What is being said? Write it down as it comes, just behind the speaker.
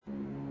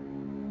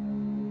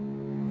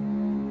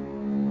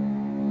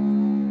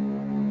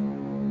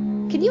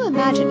Can you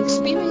imagine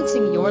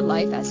experiencing your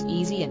life as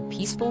easy and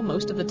peaceful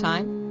most of the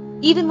time,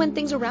 even when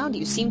things around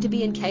you seem to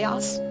be in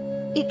chaos?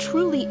 It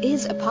truly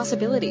is a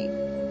possibility.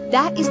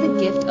 That is the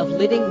gift of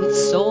living with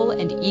soul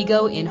and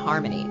ego in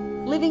harmony,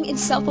 living in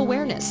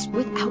self-awareness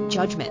without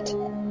judgment.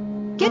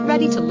 Get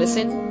ready to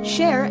listen,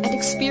 share, and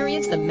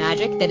experience the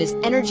magic that is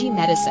energy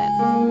medicine.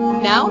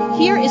 Now,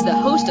 here is the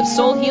host of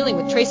Soul Healing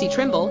with Tracy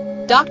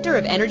Trimble, Doctor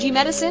of Energy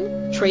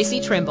Medicine,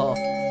 Tracy Trimble.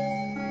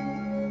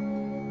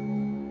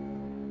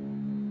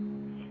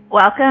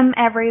 Welcome,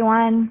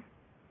 everyone.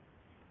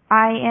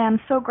 I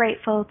am so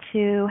grateful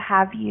to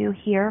have you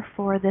here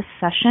for this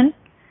session.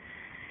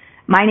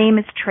 My name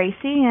is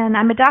Tracy, and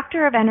I'm a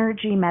doctor of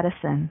energy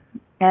medicine.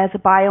 As a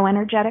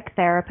bioenergetic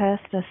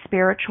therapist, a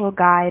spiritual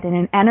guide, and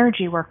an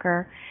energy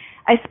worker,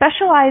 I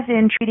specialize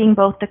in treating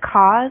both the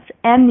cause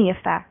and the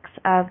effects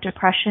of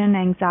depression,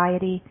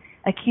 anxiety,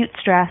 acute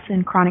stress,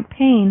 and chronic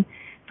pain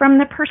from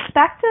the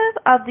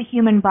perspective of the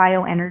human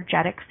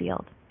bioenergetic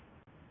field.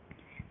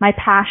 My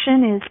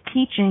passion is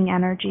teaching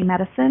energy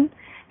medicine,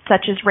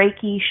 such as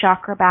Reiki,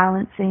 chakra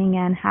balancing,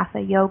 and Hatha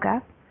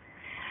yoga.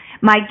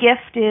 My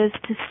gift is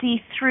to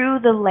see through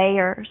the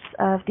layers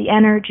of the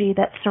energy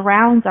that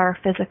surrounds our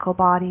physical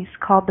bodies,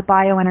 called the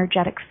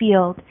bioenergetic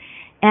field,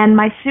 and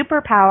my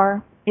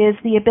superpower is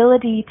the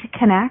ability to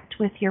connect,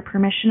 with your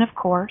permission of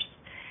course,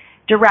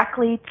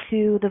 directly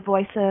to the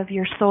voice of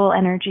your soul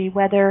energy.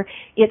 Whether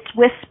it's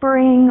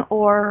whispering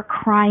or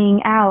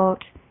crying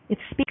out, it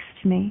speaks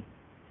to me.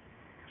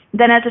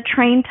 Then as a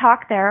trained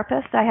talk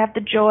therapist, I have the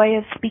joy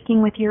of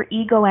speaking with your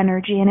ego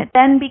energy, and it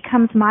then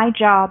becomes my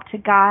job to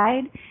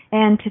guide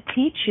and to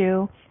teach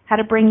you how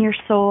to bring your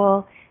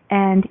soul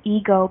and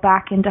ego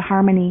back into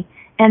harmony.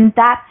 And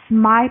that's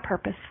my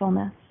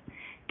purposefulness,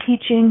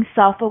 teaching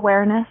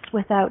self-awareness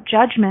without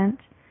judgment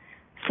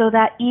so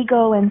that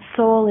ego and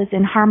soul is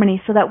in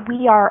harmony, so that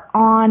we are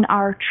on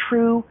our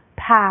true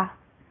path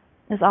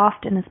as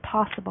often as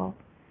possible.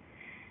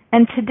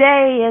 And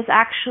today is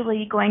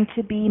actually going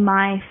to be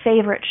my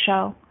favorite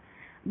show.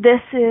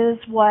 This is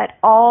what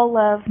all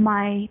of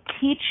my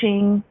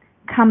teaching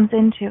comes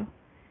into.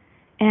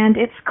 And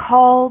it's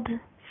called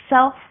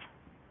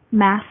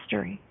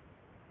self-mastery.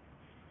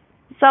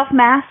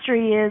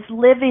 Self-mastery is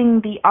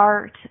living the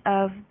art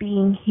of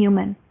being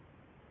human.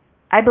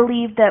 I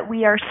believe that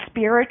we are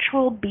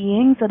spiritual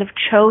beings that have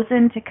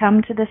chosen to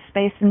come to this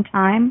space and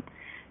time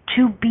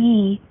to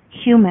be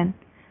human,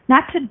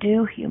 not to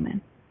do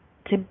human.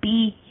 To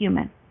be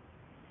human.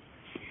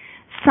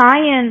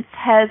 Science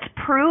has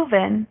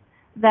proven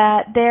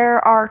that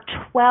there are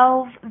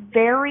 12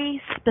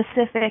 very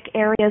specific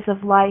areas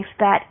of life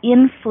that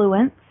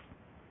influence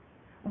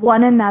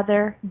one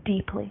another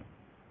deeply.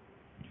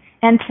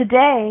 And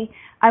today,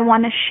 I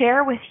want to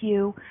share with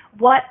you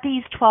what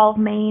these 12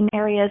 main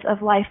areas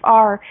of life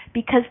are,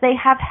 because they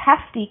have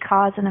hefty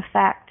cause and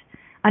effect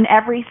on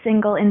every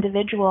single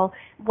individual,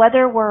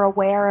 whether we're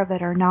aware of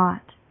it or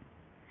not.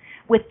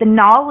 With the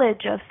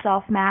knowledge of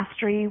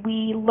self-mastery,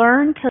 we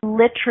learn to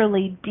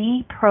literally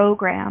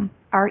deprogram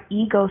our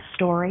ego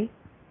story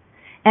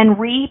and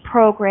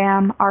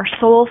reprogram our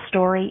soul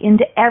story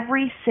into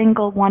every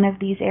single one of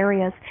these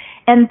areas.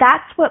 And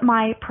that's what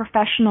my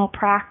professional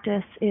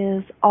practice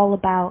is all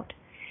about.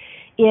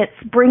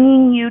 It's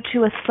bringing you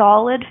to a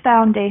solid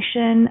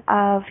foundation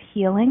of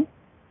healing.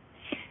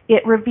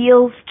 It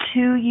reveals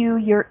to you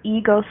your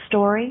ego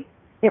story.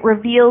 It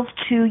reveals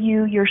to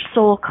you your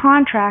soul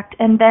contract,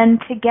 and then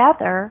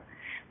together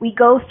we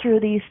go through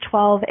these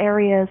 12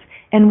 areas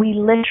and we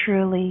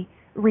literally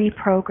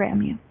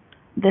reprogram you.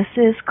 This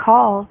is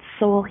called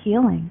soul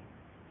healing.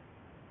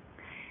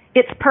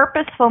 Its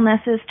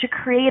purposefulness is to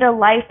create a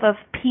life of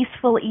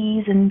peaceful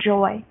ease and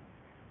joy.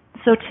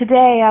 So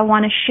today I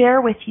want to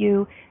share with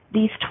you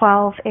these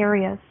 12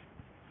 areas.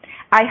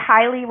 I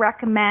highly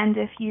recommend,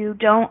 if you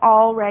don't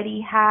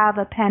already have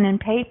a pen and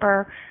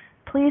paper,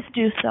 please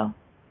do so.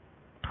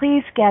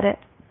 Please get it,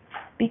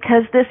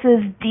 because this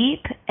is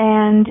deep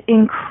and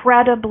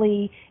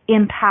incredibly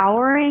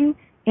empowering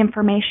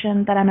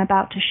information that I'm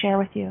about to share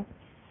with you.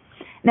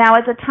 Now,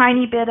 as a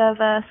tiny bit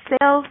of a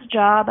sales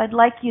job, I'd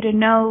like you to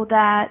know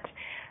that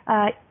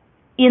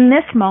in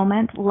this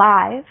moment,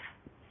 live,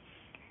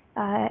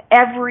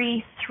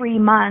 every 3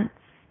 months,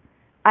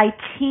 I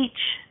teach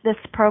this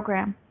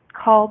program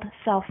called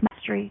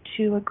Self-Mastery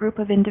to a group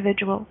of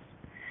individuals,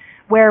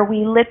 where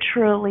we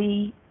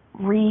literally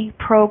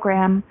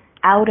reprogram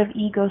out of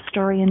ego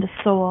story into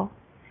soul.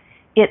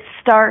 It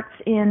starts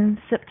in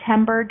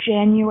September,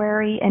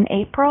 January, and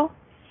April.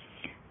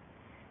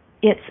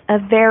 It's a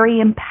very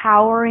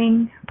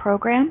empowering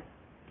program.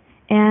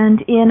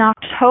 And in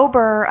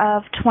October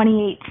of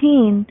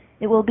 2018,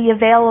 it will be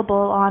available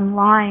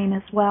online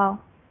as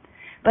well.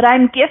 But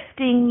I'm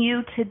gifting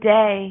you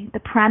today the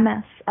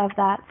premise of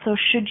that. So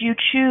should you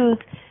choose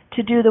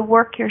to do the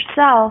work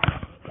yourself,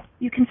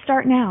 you can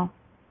start now.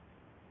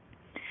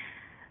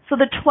 So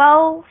the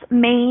 12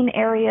 main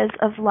areas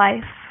of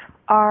life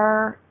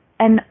are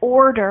an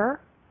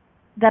order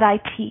that I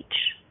teach.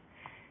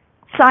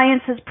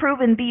 Science has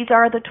proven these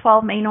are the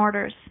 12 main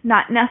orders.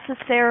 Not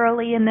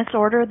necessarily in this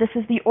order. This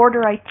is the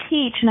order I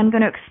teach, and I'm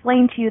going to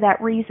explain to you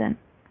that reason.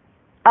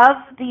 Of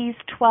these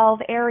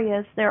 12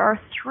 areas, there are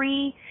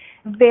 3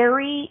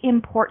 very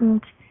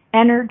important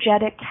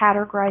energetic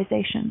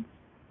categorizations.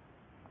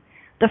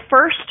 The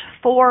first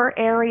 4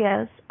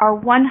 areas are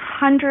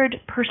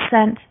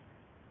 100%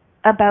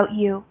 about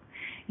you.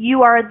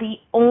 You are the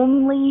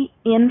only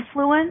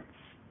influence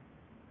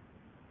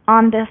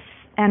on this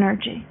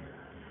energy.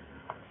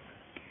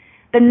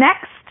 The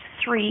next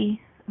 3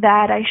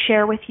 that I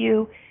share with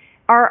you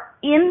are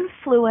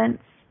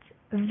influenced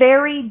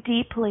very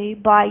deeply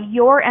by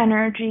your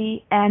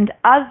energy and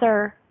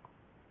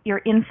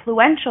your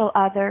influential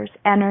others'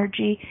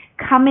 energy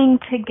coming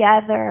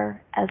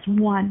together as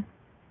one.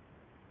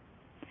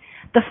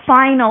 The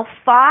final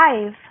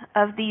 5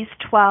 of these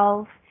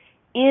 12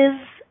 is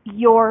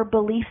your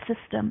belief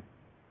system.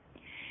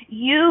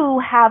 You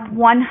have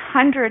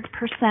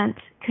 100%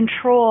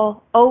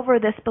 control over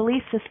this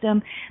belief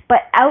system, but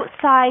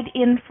outside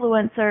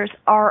influencers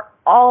are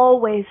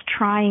always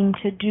trying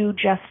to do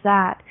just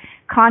that,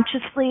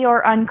 consciously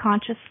or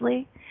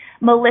unconsciously,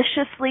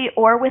 maliciously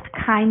or with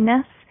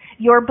kindness.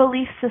 Your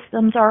belief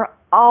systems are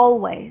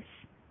always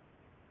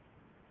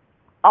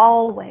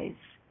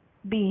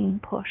being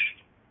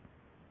pushed.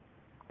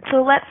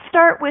 So let's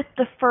start with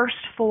the first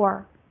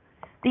 4,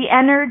 the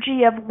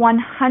energy of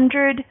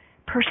 100%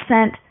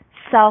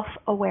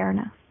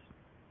 self-awareness.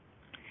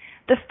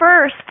 The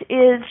first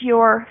is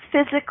your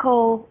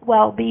physical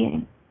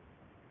well-being.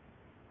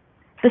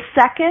 The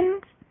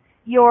second,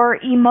 your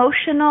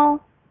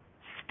emotional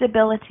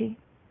stability.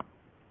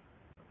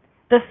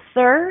 The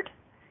third,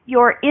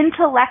 your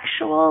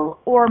intellectual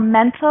or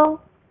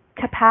mental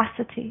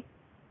capacity.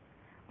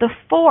 The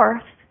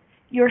fourth,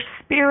 your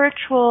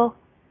spiritual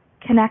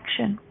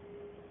connection.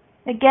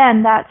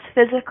 Again, that's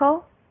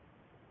physical,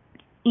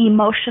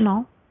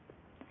 emotional,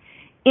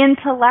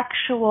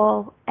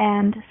 intellectual,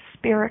 and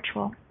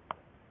spiritual.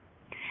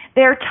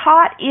 They're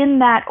taught in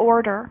that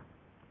order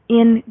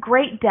in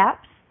great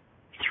depth,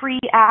 3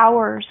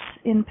 hours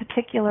in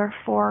particular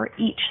for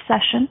each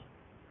session,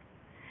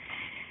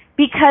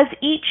 because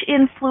each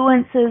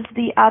influences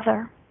the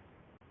other.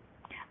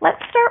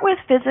 Let's start with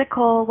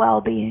physical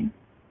well-being.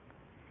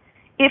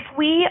 If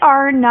we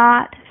are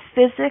not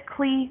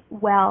physically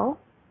well,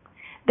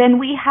 then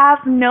we have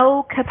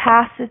no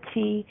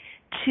capacity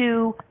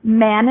to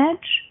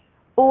manage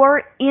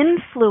or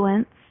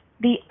influence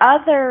the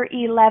other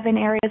 11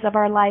 areas of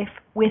our life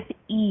with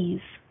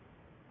ease.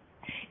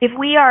 If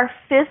we are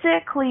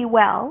physically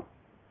well,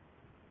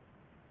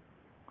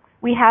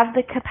 we have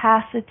the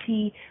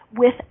capacity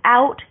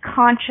without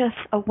conscious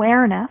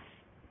awareness,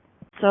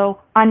 so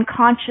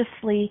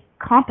unconsciously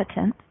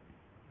competent,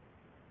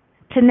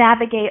 to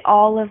navigate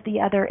all of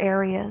the other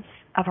areas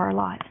of our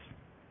lives.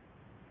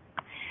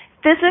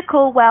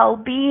 Physical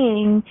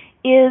well-being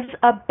is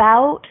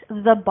about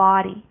the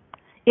body.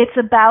 It's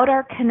about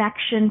our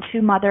connection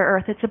to Mother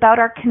Earth. It's about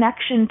our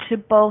connection to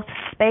both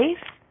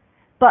space,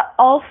 but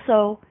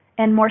also,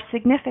 and more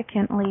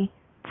significantly,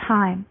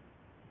 time.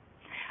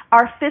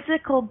 Our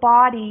physical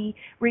body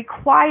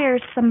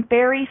requires some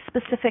very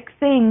specific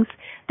things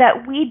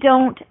that we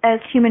don't,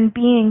 as human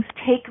beings,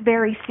 take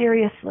very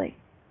seriously.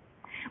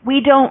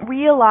 We don't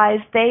realize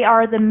they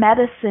are the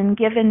medicine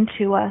given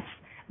to us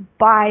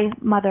by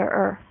Mother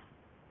Earth,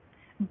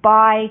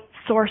 by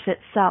Source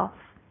itself.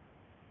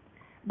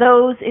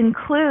 Those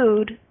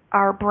include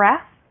our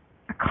breath,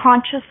 a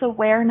conscious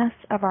awareness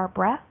of our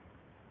breath,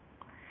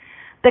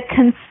 the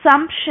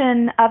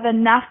consumption of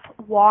enough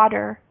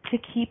water to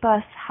keep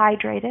us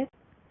hydrated,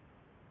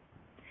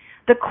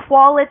 the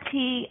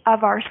quality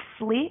of our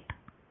sleep,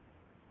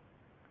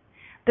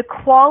 the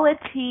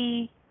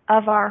quality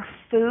of our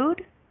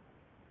food,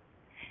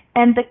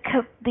 and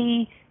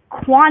the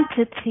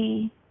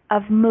quantity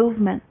of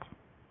movement.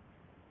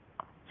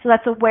 So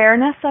that's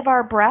awareness of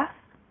our breath.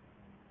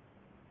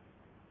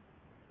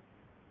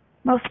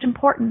 Most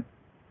important,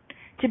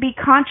 to be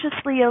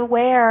consciously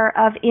aware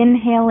of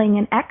inhaling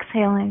and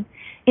exhaling.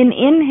 An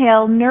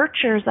inhale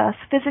nurtures us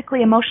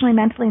physically, emotionally,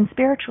 mentally, and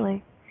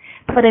spiritually.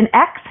 But an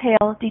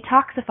exhale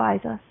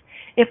detoxifies us.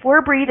 If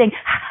we're breathing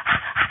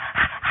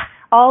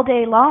all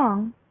day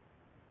long,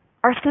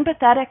 our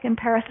sympathetic and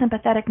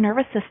parasympathetic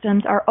nervous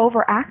systems are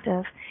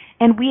overactive,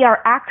 and we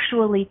are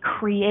actually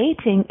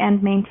creating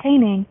and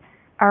maintaining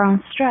our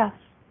own stress.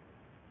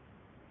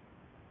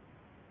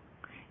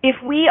 If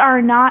we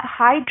are not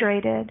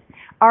hydrated,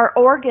 our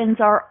organs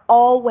are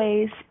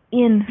always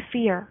in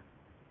fear.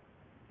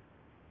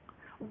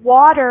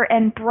 Water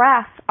and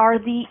breath are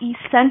the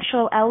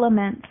essential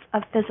elements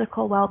of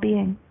physical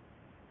well-being.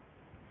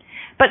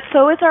 But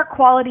so is our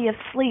quality of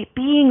sleep,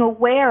 being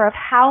aware of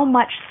how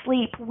much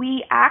sleep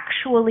we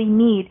actually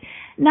need.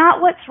 Not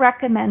what's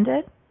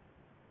recommended,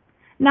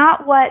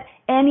 not what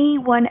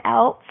anyone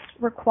else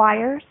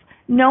requires,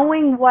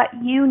 knowing what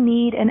you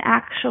need and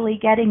actually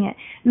getting it.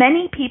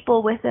 Many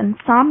people with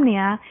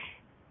insomnia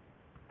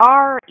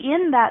are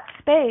in that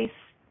space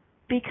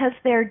because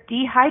they're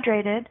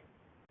dehydrated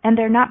and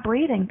they're not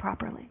breathing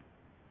properly.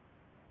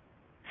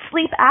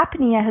 Sleep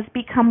apnea has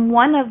become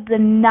one of the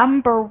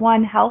number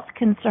one health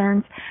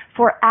concerns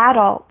for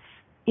adults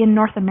in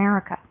North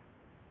America.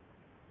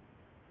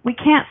 We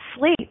can't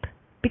sleep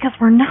because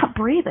we're not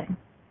breathing.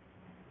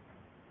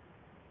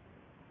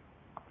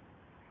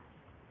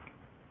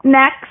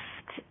 Next,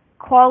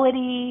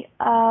 quality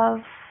of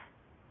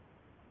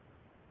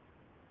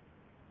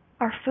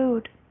our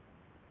food.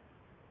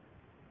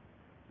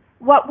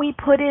 What we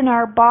put in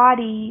our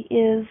body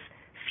is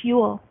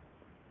fuel.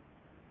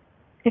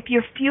 If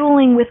you're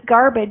fueling with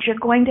garbage, you're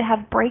going to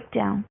have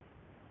breakdown.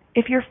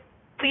 If you're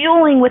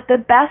fueling with the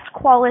best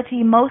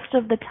quality most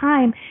of the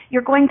time,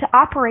 you're going to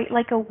operate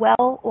like a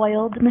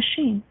well-oiled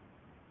machine.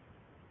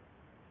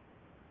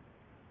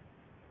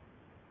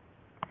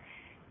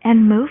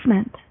 And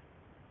movement.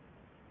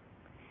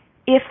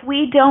 If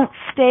we don't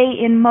stay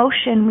in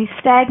motion, we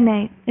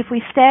stagnate. If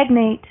we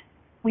stagnate,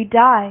 we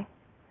die.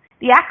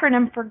 The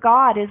acronym for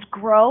God is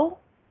grow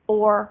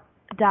or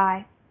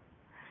die.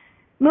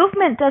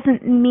 Movement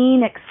doesn't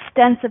mean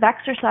extensive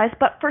exercise,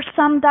 but for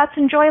some that's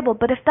enjoyable.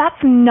 But if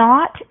that's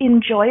not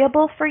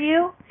enjoyable for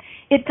you,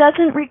 it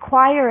doesn't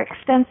require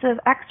extensive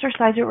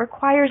exercise. It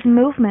requires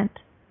movement.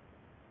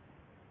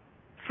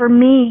 For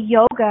me,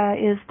 yoga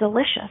is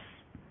delicious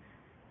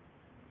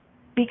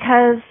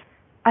because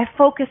I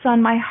focus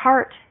on my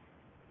heart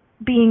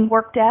being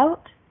worked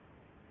out,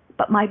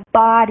 but my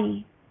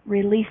body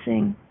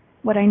releasing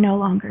what I no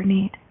longer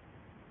need.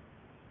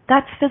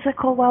 That's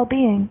physical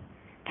well-being.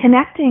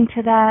 Connecting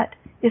to that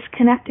is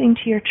connecting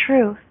to your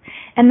truth,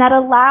 and that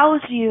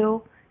allows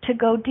you to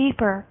go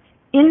deeper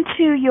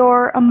into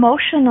your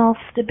emotional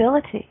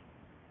stability.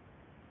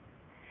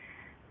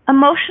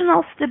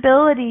 Emotional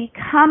stability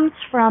comes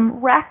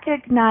from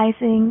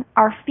recognizing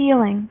our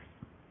feelings.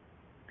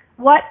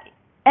 What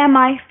am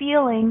I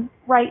feeling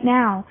right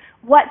now?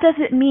 What does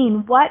it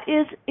mean? What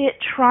is it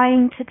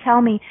trying to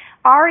tell me?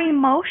 Our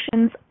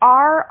emotions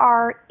are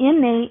our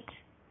innate,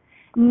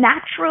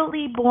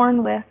 naturally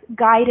born with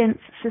guidance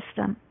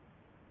system.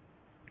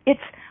 It's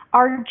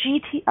our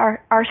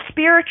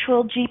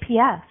spiritual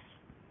GPS.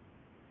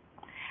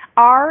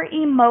 Our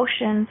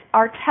emotions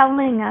are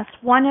telling us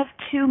one of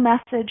two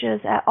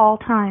messages at all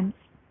times.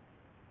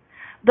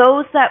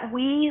 Those that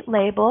we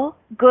label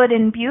good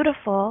and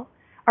beautiful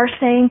are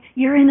saying,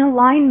 you're in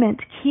alignment.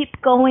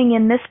 Keep going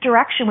in this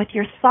direction with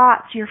your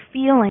thoughts, your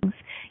feelings,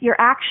 your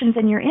actions,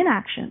 and your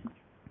inactions.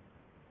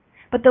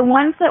 But the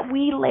ones that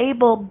we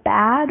label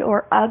bad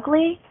or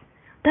ugly,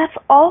 that's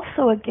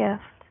also a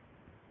gift.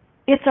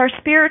 It's our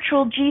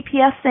spiritual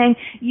GPS saying,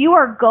 you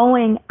are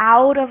going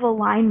out of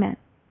alignment.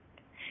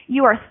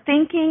 You are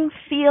thinking,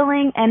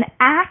 feeling, and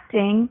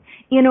acting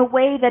in a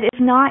way that is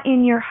not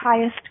in your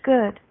highest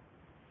good.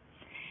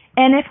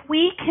 And if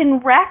we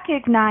can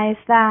recognize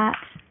that,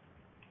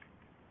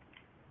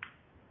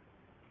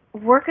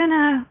 we're going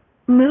to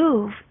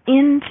move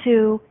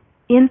into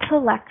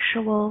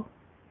intellectual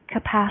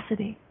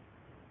capacity.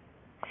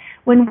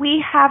 When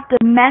we have the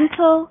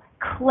mental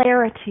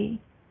clarity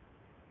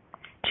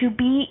to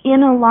be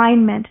in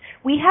alignment,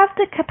 we have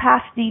the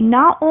capacity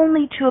not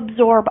only to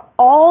absorb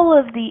all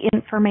of the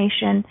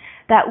information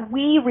that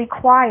we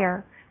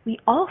require, we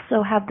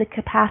also have the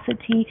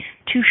capacity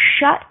to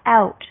shut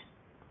out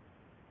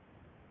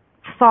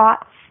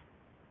thoughts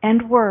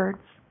and words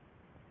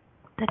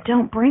that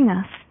don't bring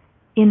us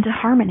into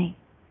harmony.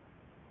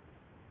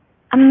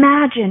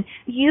 Imagine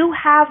you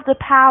have the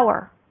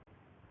power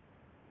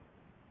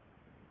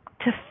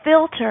to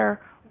filter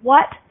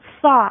what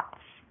thoughts,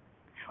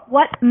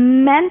 what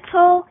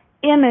mental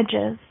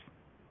images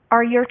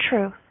are your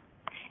truth.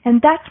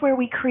 And that's where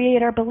we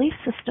create our belief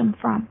system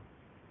from.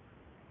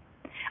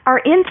 Our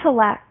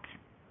intellect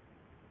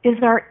is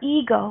our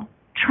ego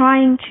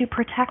trying to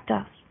protect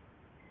us.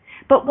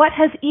 But what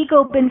has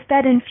ego been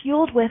fed and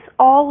fueled with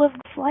all of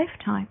this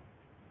lifetime?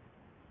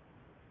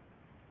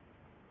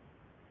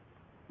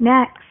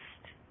 Next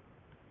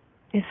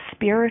is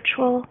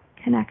spiritual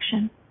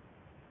connection.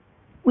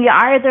 We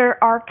either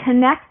are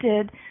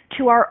connected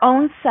to our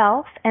own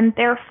self and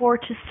therefore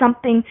to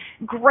something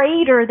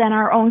greater than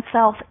our own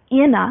self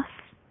in us.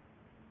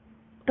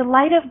 The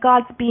light of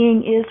God's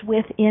being is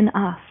within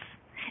us.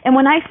 And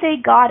when I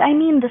say God, I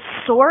mean the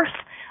source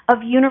of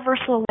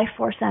universal life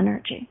force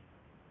energy.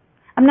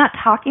 I'm not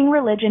talking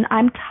religion,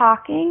 I'm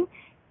talking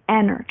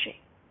energy.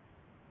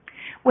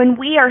 When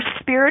we are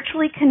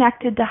spiritually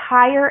connected to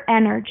higher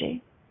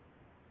energy,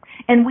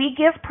 and we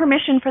give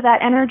permission for that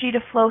energy to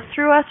flow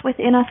through us,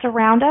 within us,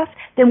 around us,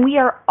 then we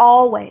are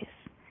always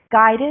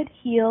guided,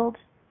 healed,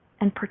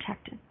 and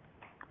protected.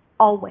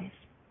 Always.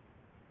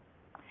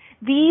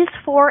 These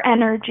four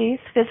energies,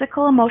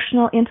 physical,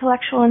 emotional,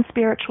 intellectual, and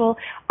spiritual,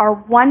 are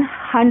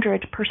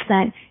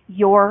 100%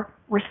 your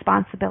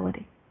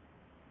responsibility.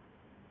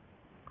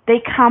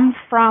 They come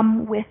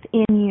from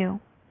within you.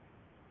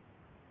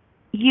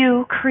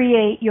 You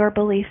create your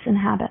beliefs and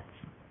habits.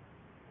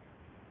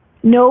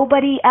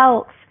 Nobody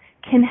else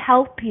can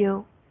help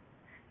you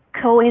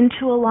go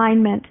into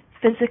alignment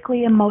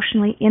physically,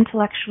 emotionally,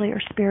 intellectually,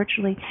 or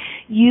spiritually.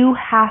 You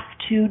have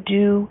to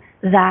do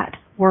that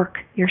work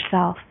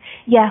yourself.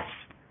 Yes,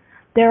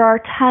 There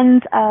are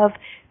tons of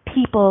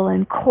people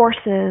and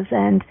courses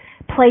and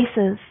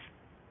places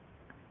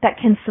that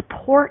can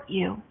support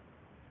you.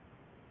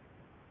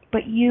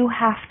 But you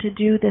have to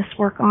do this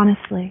work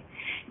honestly.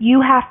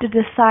 You have to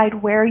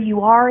decide where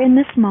you are in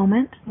this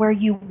moment, where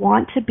you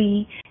want to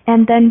be,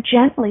 and then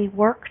gently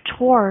work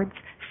towards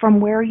from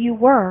where you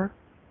were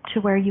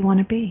to where you want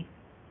to be.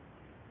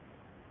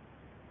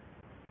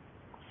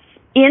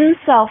 In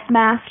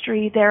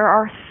self-mastery, there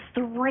are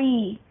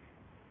 3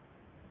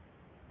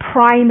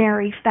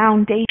 primary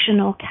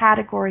foundational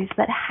categories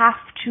that have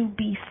to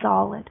be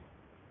solid.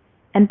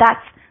 And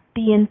that's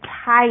the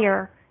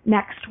entire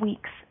next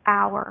week's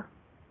hour.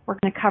 We're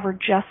going to cover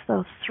just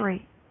those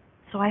 3.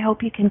 So I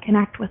hope you can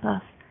connect with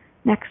us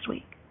next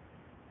week.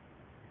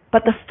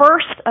 But the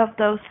first of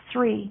those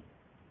 3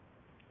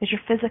 is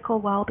your physical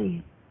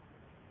well-being.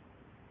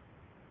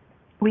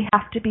 We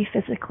have to be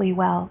physically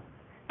well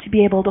to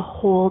be able to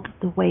hold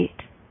the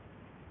weight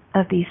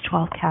of these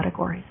 12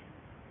 categories.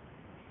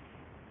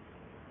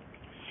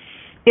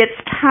 It's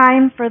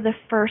time for the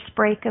first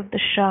break of the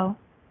show.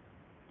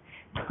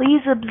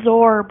 Please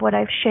absorb what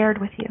I've shared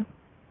with you.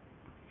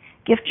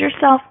 Gift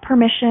yourself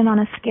permission on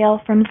a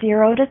scale from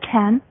 0 to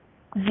 10.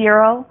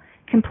 0,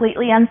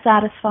 completely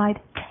unsatisfied.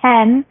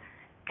 10,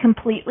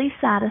 completely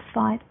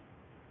satisfied.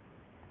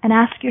 And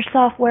ask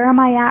yourself, where am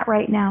I at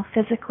right now,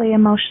 physically,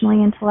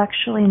 emotionally,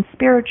 intellectually, and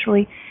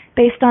spiritually,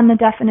 based on the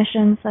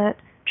definitions that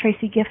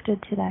Tracy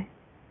gifted today?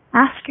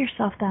 Ask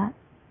yourself that.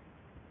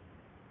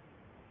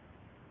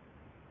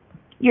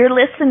 You're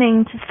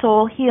listening to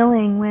Soul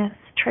Healing with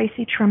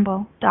Tracy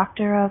Trimble,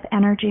 Doctor of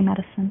Energy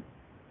Medicine.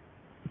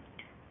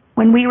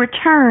 When we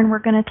return, we're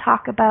going to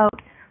talk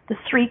about the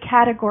 3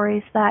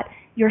 categories that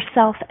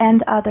yourself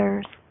and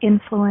others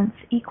influence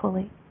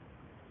equally.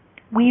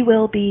 We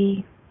will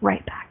be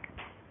right back.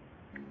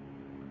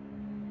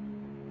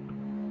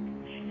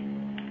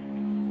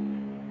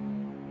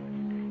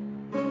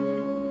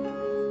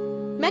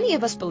 Many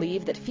of us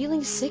believe that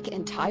feeling sick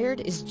and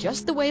tired is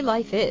just the way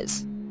life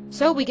is,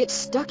 so we get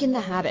stuck in the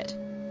habit.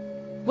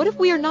 What if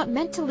we are not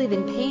meant to live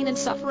in pain and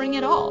suffering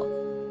at all?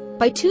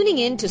 By tuning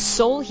in to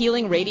Soul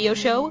Healing Radio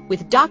Show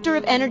with Doctor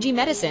of Energy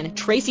Medicine,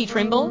 Tracy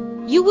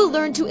Trimble, you will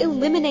learn to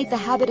eliminate the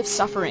habit of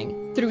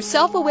suffering through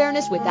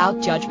self-awareness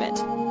without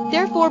judgment,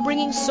 therefore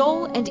bringing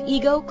soul and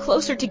ego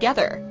closer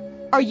together.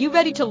 Are you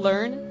ready to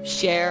learn,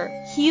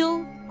 share,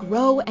 heal,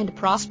 grow, and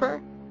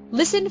prosper?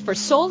 Listen for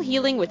Soul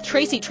Healing with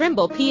Tracy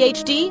Trimble,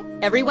 PhD,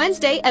 every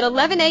Wednesday at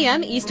 11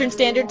 a.m. Eastern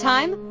Standard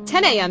Time,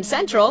 10 a.m.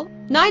 Central,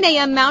 9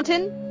 a.m.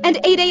 Mountain, and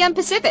 8 a.m.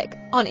 Pacific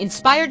on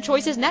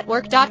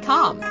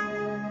InspiredChoicesNetwork.com.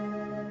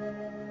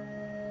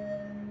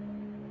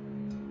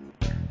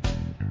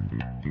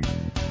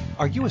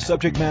 Are you a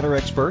subject matter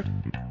expert?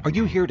 Are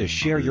you here to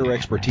share your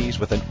expertise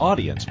with an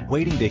audience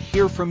waiting to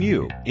hear from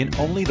you in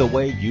only the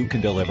way you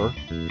can deliver?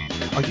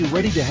 Are you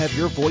ready to have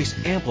your voice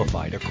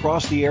amplified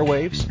across the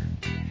airwaves?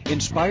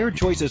 Inspired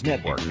Choices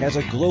Network has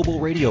a global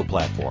radio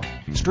platform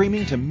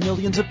streaming to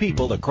millions of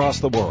people across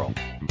the world.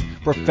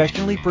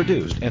 Professionally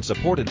produced and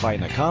supported by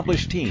an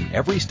accomplished team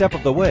every step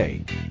of the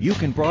way, you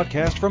can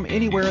broadcast from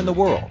anywhere in the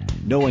world,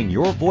 knowing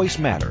your voice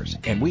matters,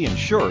 and we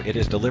ensure it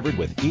is delivered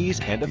with ease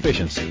and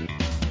efficiency.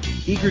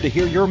 Eager to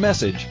hear your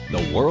message,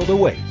 the world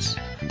awaits.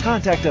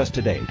 Contact us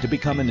today to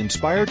become an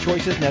Inspired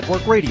Choices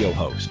Network radio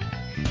host.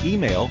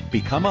 Email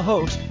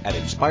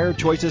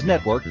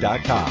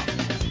becomeahost@inspiredchoicesnetwork.com.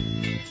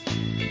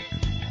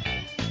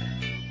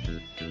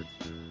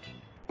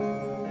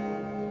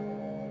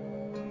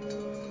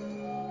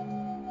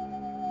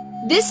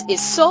 This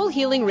is Soul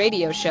Healing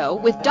Radio Show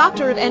with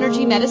Doctor of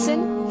Energy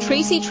Medicine,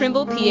 Tracy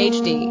Trimble,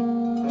 PhD.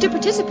 To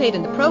participate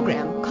in the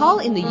program, call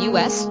in the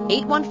U.S.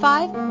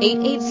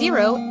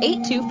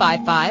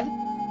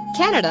 815-880-8255,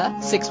 Canada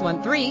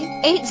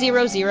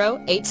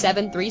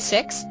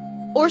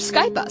 613-800-8736, or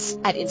Skype us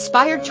at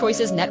Inspired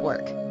Choices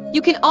Network.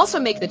 You can also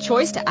make the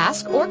choice to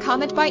ask or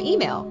comment by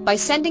email by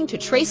sending to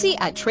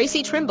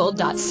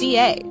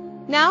tracy@tracytrimble.ca.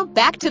 Now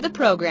back to the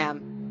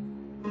program.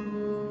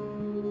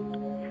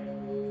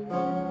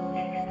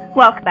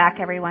 Welcome back,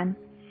 everyone.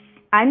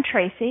 I'm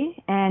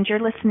Tracy, and you're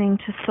listening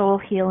to Soul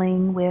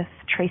Healing with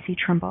Tracy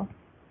Trimble.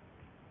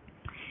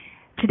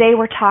 Today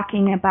we're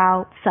talking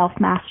about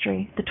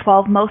self-mastery, the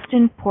 12 most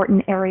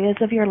important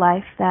areas of your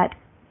life that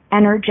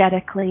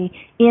energetically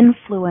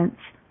influence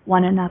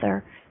one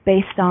another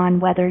based on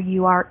whether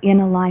you are in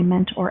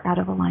alignment or out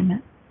of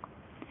alignment.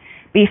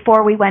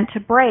 Before we went to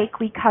break,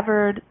 we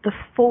covered the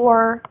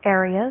 4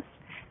 areas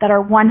that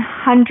are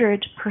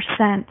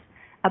 100%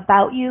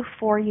 about you,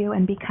 for you,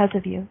 and because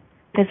of you: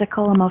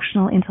 physical,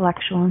 emotional,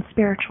 intellectual, and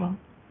spiritual.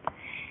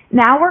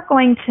 Now we're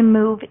going to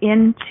move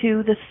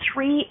into the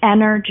 3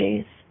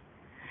 energies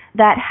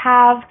that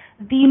have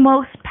the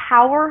most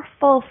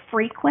powerful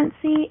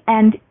frequency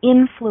and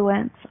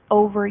influence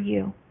over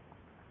you.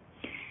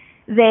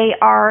 They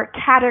are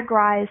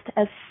categorized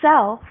as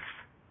self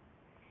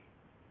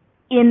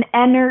in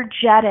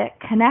energetic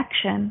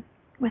connection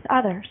with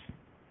others.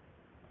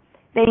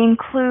 They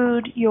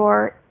include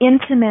your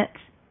intimate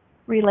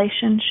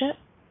relationship,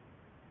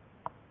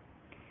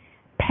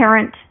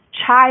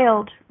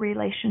 child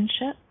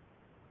relationship,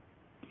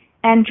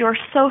 and your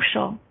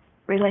social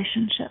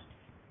relationships.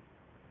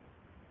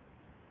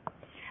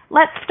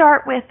 Let's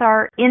start with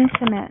our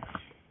intimate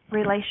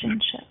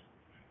relationship.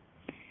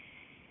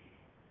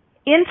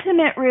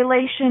 Intimate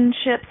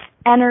relationships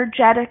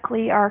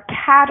energetically are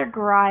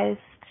categorized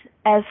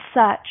as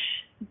such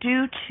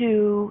due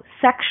to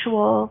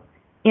sexual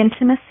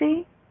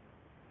intimacy,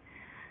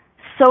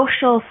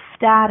 social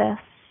status,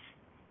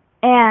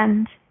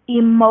 and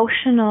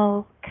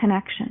emotional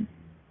connection.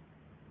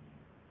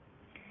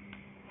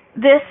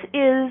 This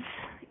is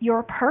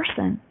your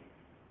person.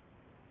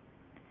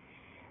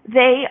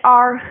 They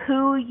are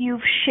who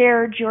you've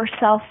shared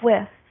yourself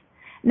with.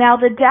 Now,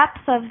 the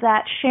depth of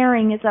that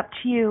sharing is up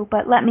to you,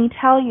 but let me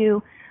tell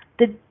you,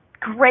 the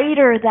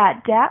greater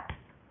that depth,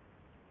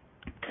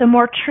 the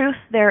more truth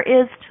there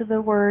is to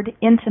the word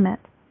intimate.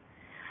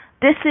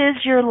 This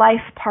is your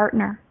life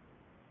partner,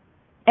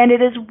 and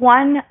it is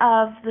one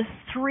of the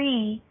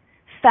 3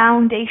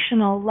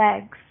 foundational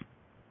legs.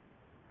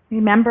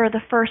 Remember,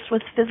 the first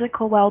was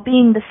physical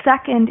well-being. The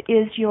second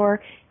is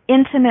your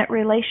intimate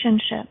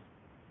relationship.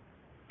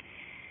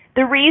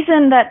 The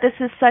reason that this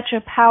is such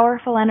a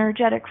powerful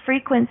energetic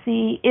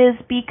frequency is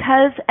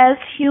because as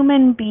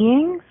human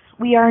beings,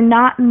 we are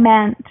not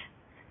meant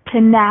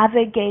to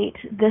navigate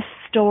this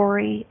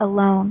story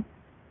alone.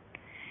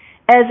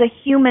 As a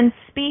human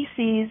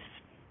species,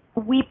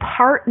 we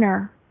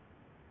partner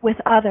with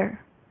other,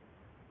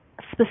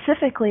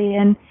 specifically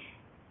an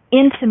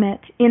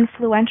intimate,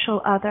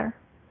 influential other.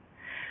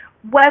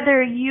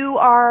 Whether you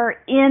are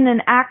in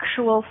an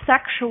actual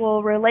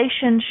sexual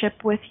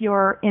relationship with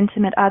your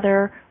intimate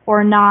other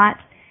or not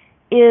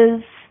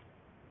is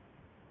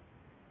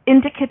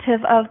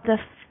indicative of the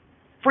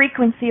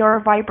frequency or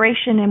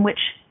vibration in which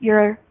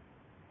you're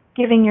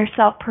giving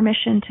yourself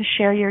permission to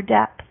share your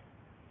depth.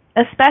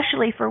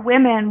 Especially for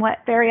women, what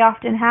very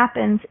often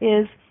happens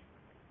is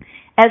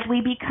as we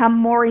become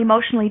more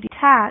emotionally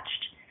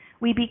detached,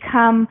 we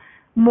become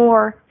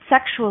more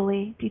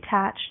sexually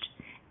detached.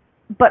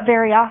 But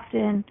very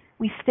often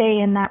we stay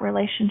in that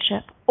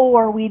relationship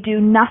or we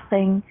do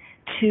nothing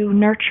to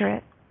nurture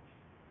it.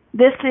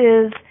 This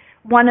is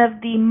one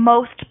of the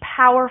most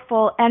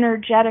powerful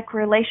energetic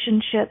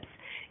relationships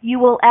you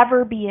will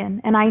ever be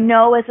in. And I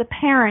know as a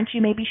parent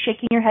you may be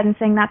shaking your head and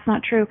saying that's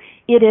not true.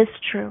 It is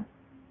true.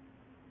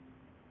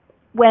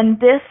 When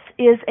this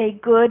is a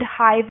good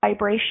high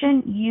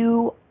vibration,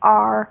 you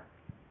are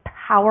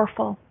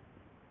powerful.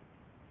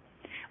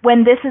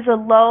 When this is a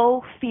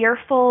low,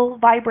 fearful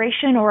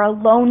vibration or a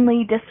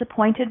lonely,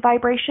 disappointed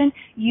vibration,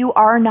 you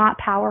are not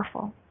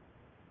powerful.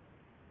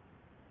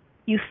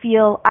 You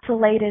feel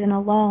isolated and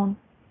alone.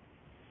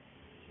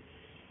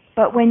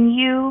 But when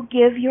you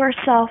give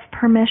yourself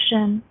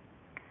permission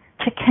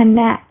to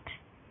connect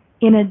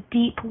in a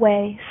deep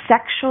way,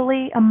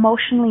 sexually,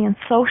 emotionally, and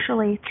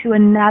socially to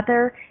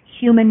another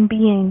human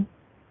being,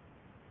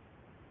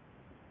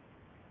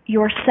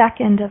 your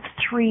second of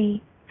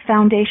 3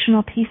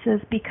 foundational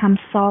pieces become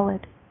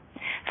solid.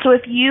 So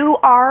if you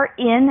are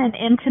in an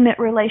intimate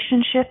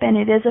relationship and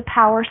it is a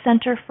power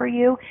center for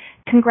you,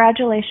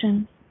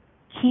 congratulations.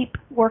 Keep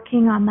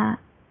working on that.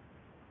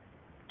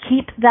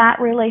 Keep that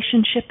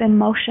relationship in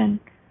motion.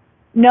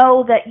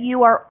 Know that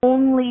you are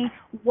only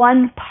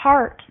one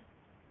part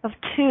of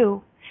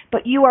 2,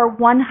 but you are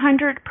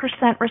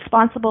 100%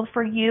 responsible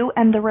for you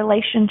and the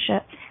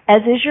relationship,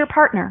 as is your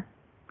partner.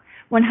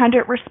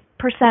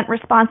 100%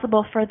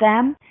 responsible for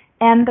them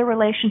and the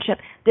relationship.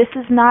 This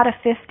is not a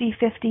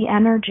 50-50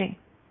 energy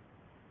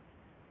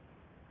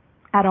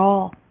at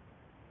all.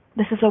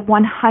 This is a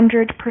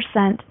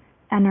 100%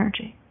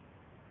 energy.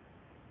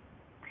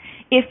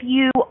 If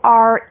you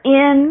are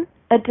in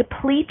a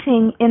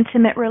depleting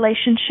intimate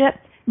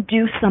relationship,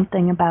 do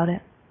something about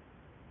it.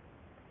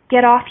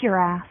 Get off your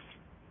ass.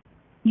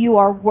 You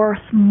are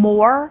worth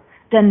more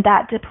than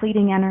that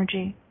depleting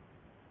energy.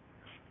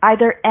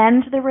 Either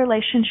end the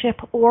relationship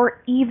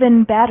or,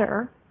 even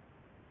better,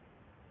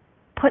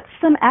 put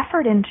some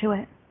effort into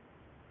it.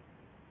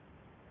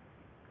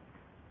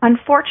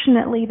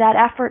 Unfortunately, that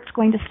effort's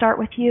going to start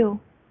with you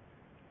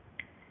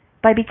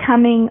by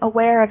becoming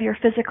aware of your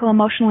physical,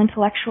 emotional,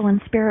 intellectual, and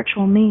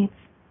spiritual needs,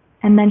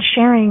 and then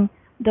sharing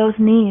those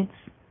needs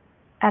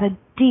at a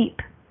deep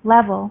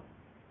level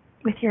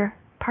with your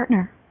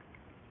partner.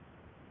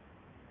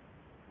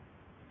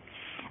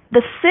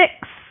 The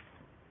 6th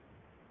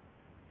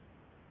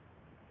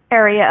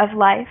area of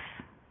life,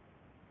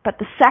 but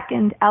the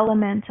second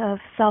element of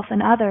self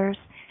and others,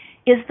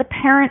 is the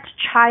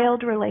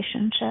parent-child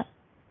relationship.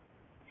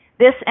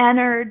 This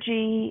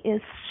energy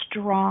is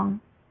strong.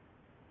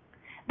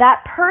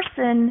 That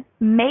person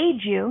made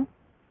you,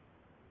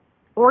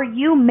 or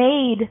you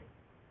made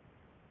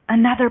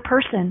another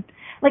person.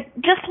 Like,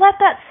 just let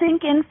that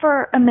sink in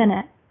for a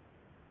minute.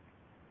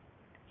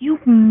 You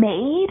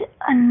made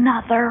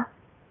another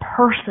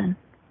person.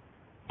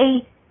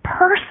 A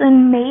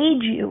person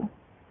made you.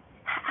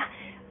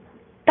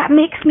 That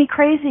makes me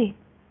crazy.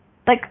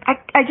 Like,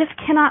 I just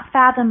cannot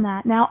fathom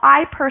that. Now,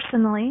 I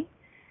personally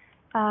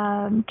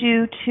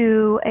due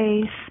to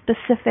a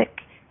specific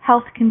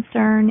health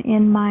concern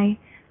in my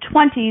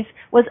 20s,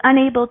 was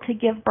unable to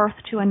give birth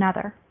to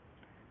another.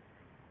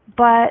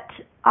 But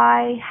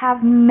I have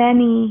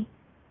many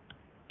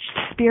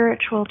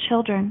spiritual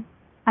children.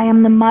 I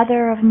am the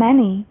mother of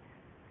many,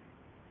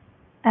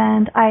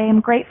 and I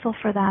am grateful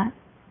for that.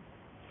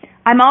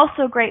 I'm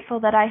also grateful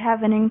that I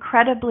have an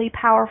incredibly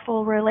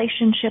powerful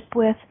relationship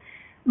with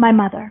my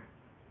mother.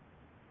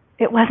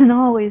 It wasn't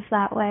always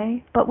that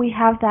way, but we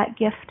have that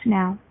gift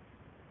now.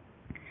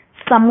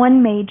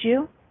 Someone made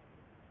you,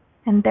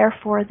 and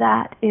therefore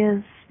that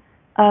is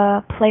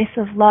a place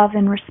of love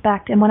and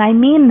respect. And when I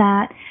mean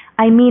that,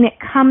 I mean it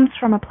comes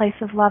from a place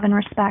of love and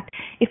respect.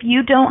 If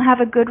you don't have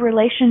a good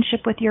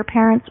relationship with your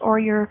parents or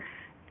your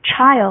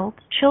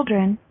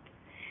children,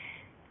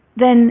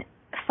 then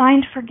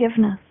find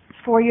forgiveness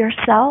for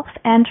yourself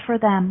and for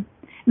them.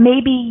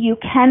 Maybe you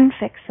can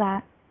fix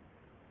that,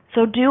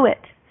 so do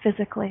it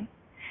physically.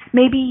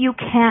 Maybe you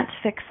can't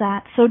fix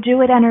that, so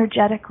do it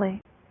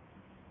energetically.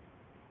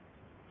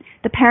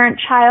 The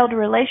parent-child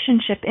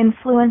relationship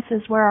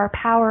influences where our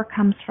power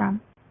comes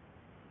from.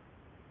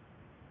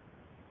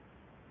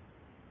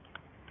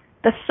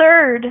 The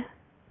third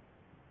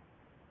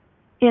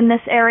in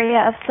this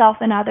area of self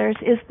and others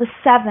is the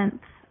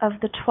seventh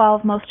of the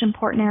 12 most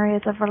important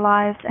areas of our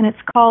lives, and it's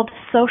called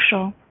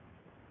social.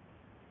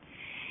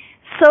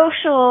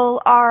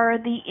 Social are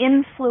the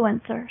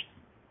influencers.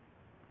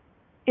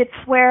 It's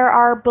where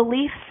our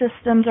belief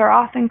systems are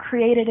often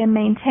created and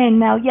maintained.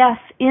 Now, yes,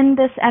 in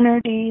this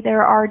energy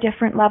there are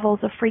different levels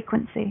of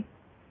frequency.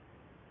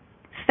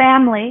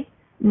 Family,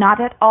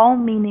 not at all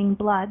meaning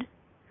blood.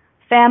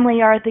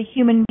 Family are the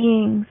human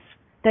beings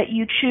that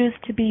you choose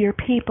to be your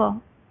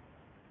people.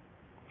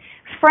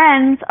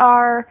 Friends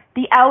are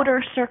the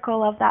outer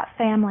circle of that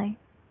family.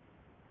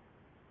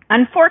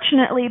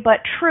 Unfortunately,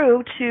 but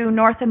true to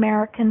North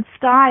American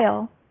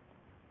style,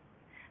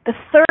 the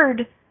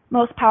third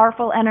most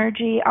powerful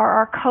energy are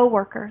our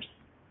coworkers.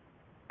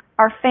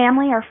 Our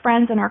family, our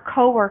friends, and our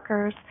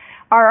coworkers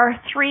are our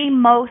three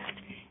most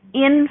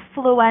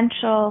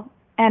influential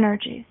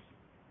energies.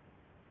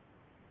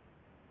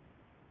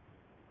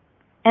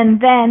 And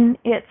then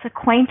it's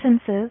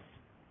acquaintances,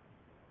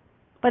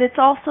 but it's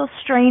also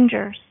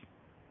strangers.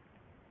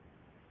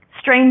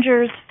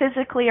 Strangers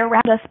physically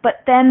around us,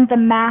 but then the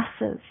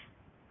masses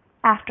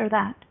after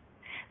that.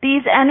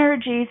 These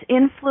energies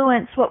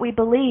influence what we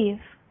believe.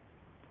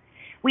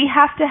 We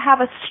have to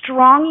have a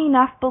strong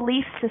enough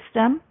belief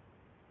system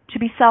to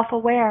be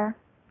self-aware,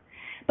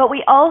 but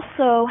we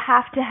also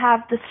have to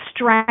have the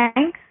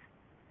strength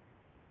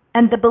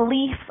and the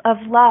belief of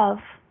love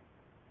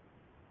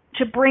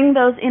to bring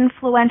those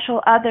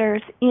influential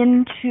others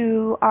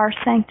into our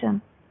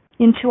sanctum,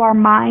 into our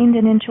mind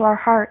and into our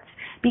hearts,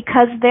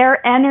 because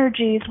their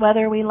energies,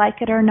 whether we like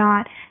it or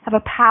not, have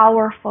a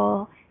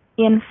powerful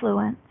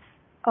influence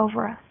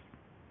over us.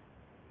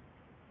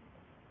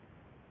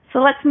 So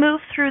let's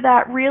move through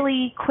that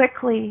really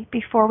quickly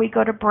before we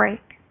go to break.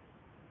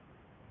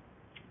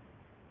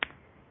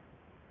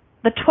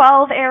 The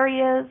 12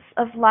 areas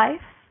of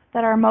life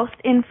that are most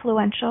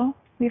influential,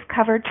 we've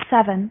covered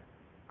 7.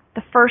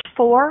 The first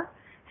 4,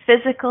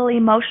 physical,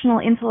 emotional,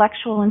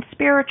 intellectual, and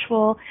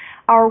spiritual,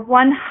 are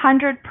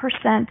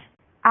 100%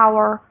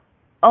 our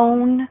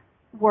own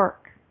work.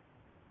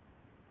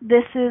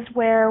 This is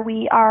where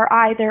we are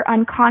either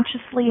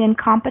unconsciously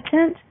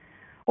incompetent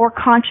or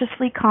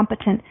consciously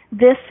competent.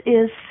 This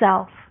is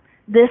self.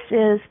 This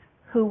is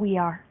who we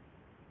are,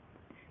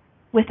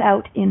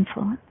 without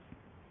influence.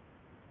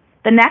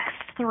 The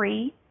next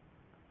 3,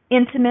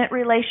 intimate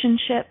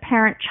relationship,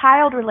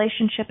 parent-child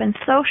relationship, and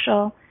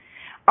social,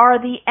 are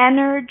the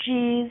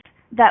energies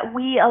that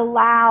we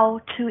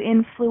allow to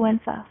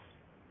influence us,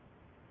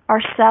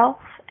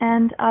 ourselves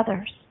and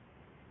others.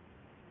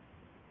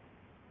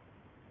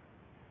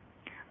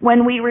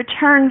 When we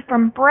return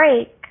from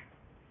break,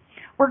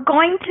 we're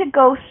going to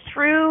go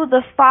through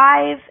the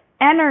 5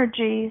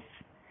 energies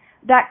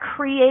that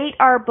create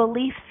our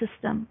belief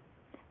system,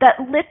 that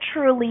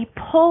literally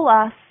pull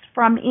us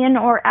from in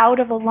or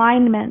out of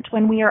alignment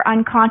when we are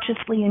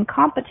unconsciously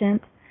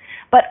incompetent,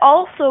 but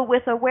also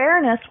with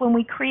awareness when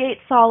we create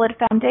solid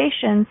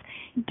foundations,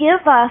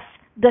 give us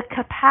the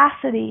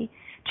capacity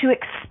to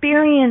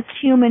experience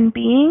human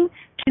being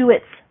to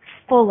its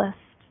fullest.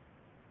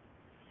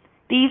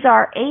 These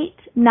are 8,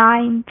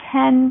 9,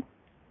 10,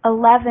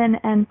 11,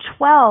 and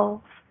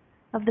 12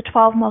 of the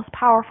 12 most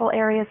powerful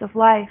areas of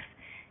life,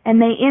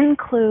 and they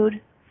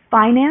include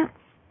finance,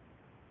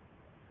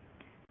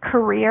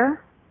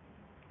 career,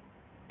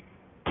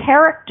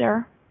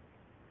 character,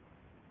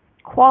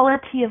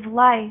 quality of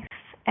life,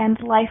 and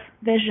life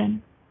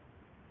vision.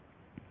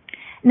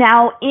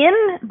 Now,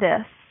 in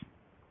this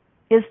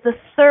is the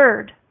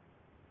third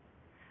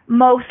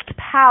most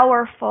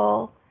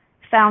powerful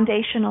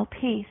foundational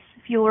piece.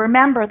 If you'll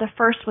remember, the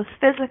first was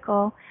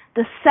physical,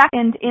 the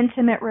second,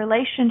 intimate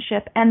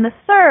relationship, and the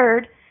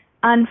third,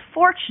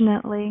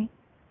 unfortunately,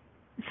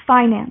 is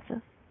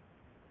finances.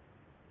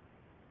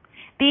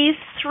 These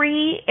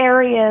three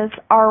areas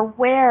are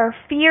where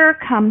fear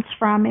comes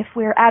from if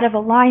we're out of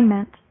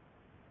alignment,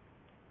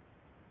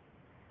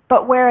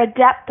 but where a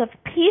depth of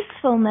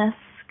peacefulness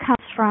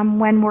comes from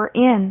when we're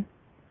in.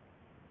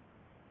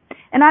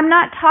 And I'm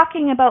not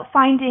talking about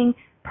finding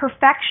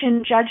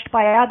perfection judged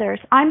by others.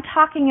 I'm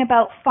talking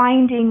about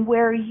finding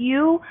where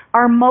you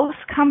are most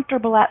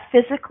comfortable at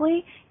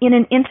physically, in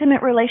an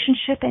intimate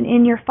relationship, and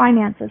in your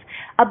finances.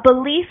 A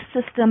belief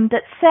system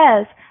that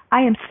says,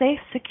 I am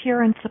safe,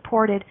 secure, and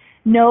supported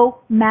no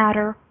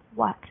matter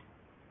what.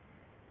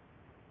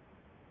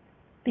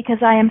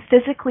 Because I am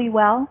physically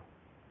well,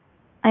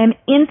 I am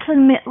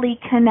intimately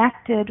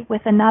connected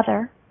with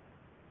another,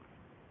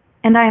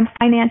 and I am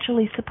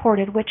financially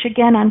supported, which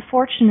again,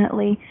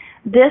 unfortunately,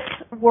 this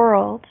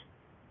world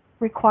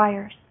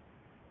requires.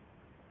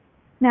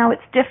 Now,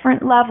 it's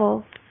different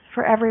levels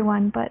for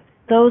everyone, but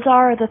those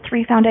are the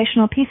three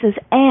foundational pieces.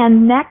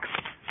 And next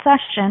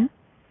session,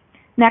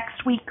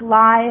 next week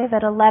live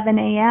at 11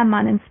 a.m.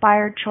 on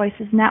Inspired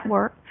Choices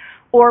Network,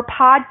 or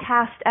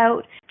podcast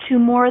out to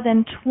more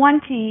than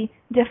 20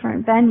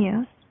 different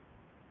venues,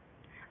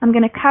 I'm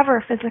going to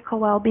cover physical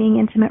well-being,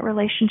 intimate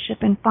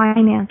relationship, and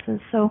finances.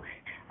 So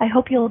I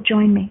hope you'll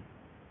join me.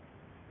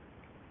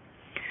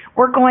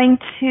 We're going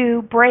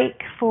to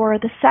break for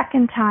the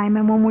second time,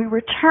 and when we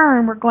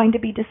return, we're going to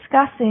be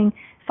discussing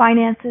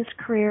finances,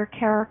 career,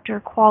 character,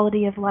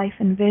 quality of life,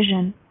 and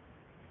vision.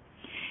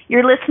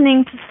 You're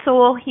listening to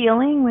Soul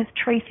Healing with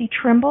Tracy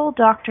Trimble,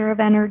 Doctor of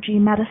Energy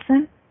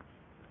Medicine.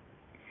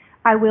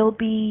 I will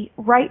be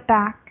right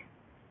back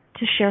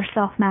to share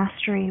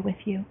self-mastery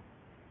with you.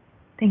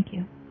 Thank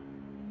you.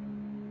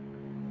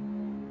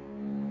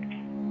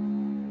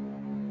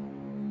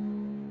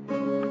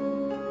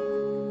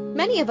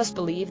 Many of us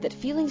believe that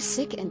feeling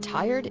sick and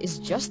tired is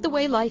just the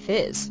way life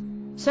is,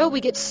 so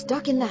we get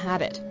stuck in the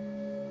habit.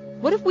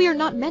 What if we are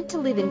not meant to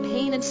live in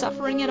pain and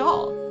suffering at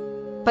all?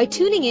 By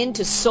tuning in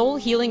to Soul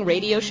Healing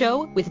Radio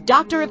Show with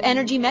Doctor of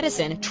Energy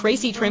Medicine,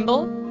 Tracy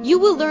Trimble, you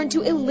will learn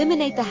to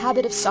eliminate the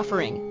habit of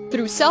suffering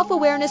through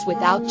self-awareness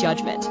without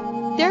judgment,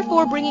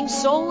 therefore bringing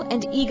soul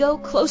and ego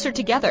closer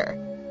together.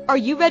 Are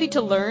you ready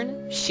to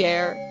learn,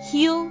 share,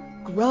 heal,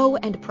 grow,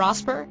 and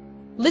prosper?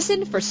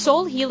 Listen for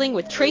Soul Healing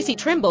with Tracy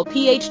Trimble,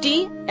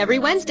 PhD, every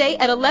Wednesday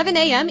at 11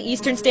 a.m.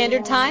 Eastern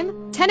Standard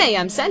Time, 10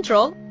 a.m.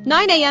 Central,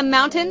 9 a.m.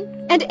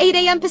 Mountain, and 8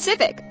 a.m.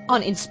 Pacific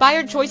on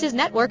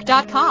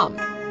InspiredChoicesNetwork.com.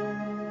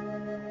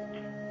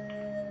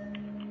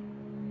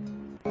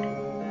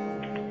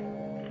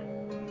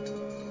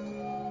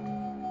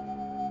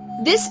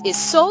 This is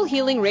Soul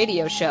Healing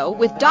Radio Show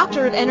with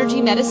Doctor of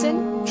Energy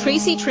Medicine,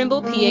 Tracy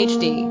Trimble,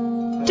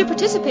 PhD. To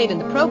participate in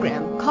the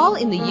program, call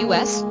in the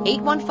U.S.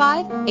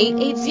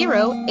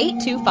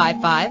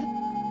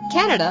 815-880-8255,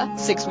 Canada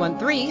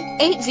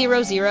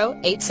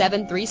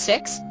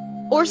 613-800-8736,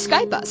 or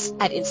Skype us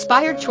at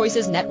Inspired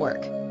Choices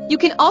Network. You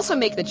can also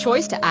make the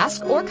choice to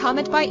ask or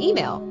comment by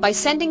email by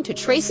sending to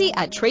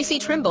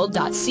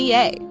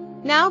tracy@tracytrimble.ca.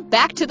 Now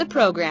back to the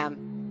program.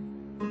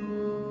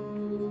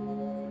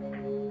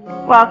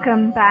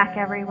 Welcome back,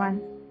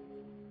 everyone.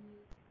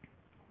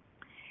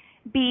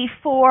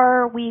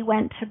 Before we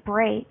went to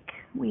break,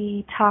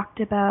 we talked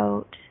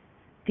about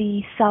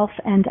the self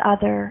and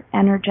other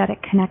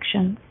energetic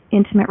connections,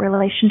 intimate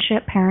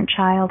relationship,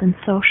 parent-child, and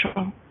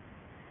social.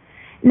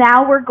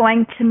 Now we're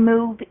going to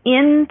move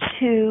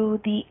into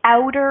the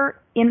outer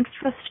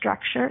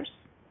infrastructures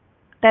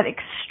that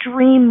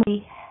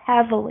extremely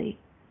heavily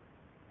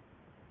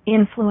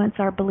influence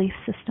our belief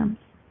systems.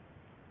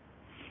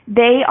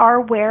 They are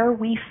where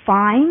we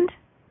find,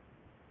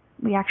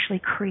 we actually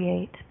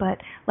create,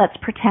 but let's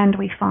pretend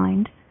we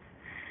find.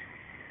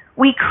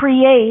 We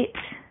create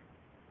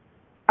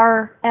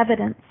our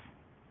evidence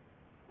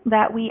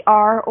that we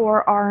are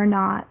or are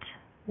not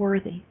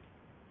worthy.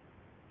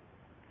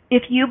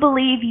 If you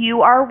believe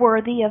you are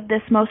worthy of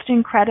this most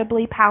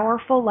incredibly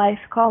powerful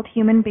life called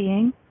human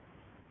being,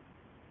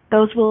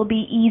 those will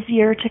be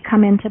easier to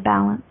come into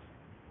balance.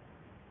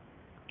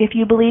 If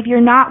you believe you're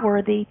not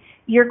worthy,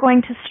 you're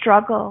going to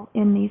struggle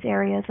in these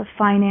areas of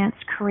finance,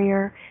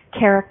 career,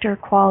 character,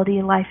 quality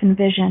of life, and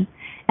vision.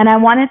 And I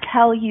want to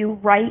tell you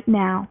right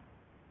now,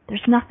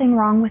 there's nothing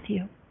wrong with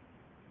you.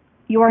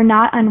 You are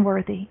not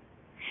unworthy.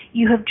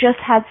 You have just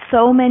had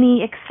so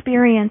many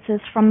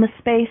experiences from the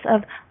space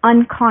of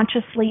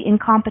unconsciously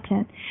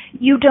incompetent.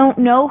 You don't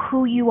know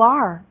who you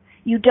are.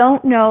 You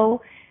don't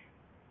know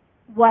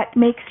what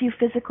makes you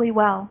physically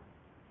well.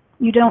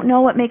 You don't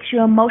know what makes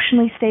you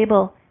emotionally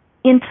stable,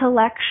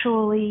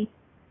 intellectually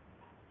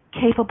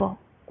capable,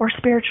 or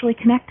spiritually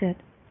connected.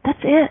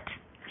 That's it.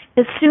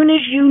 As soon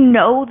as you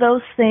know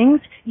those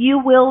things, you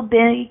will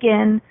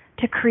begin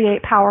to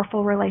create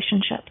powerful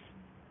relationships.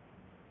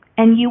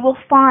 And you will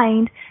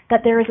find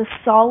that there is a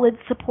solid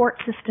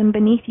support system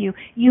beneath you.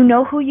 You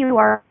know who you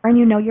are and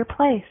you know your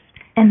place.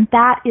 And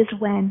that is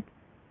when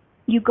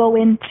you go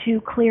into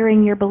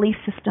clearing your belief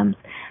systems.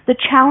 The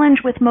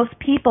challenge with most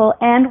people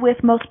and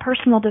with most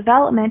personal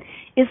development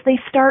is they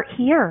start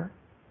here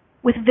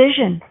with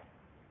vision,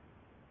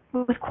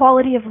 with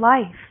quality of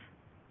life.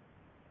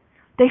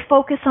 They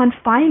focus on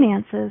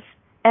finances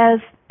as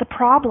the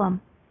problem.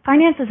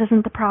 Finances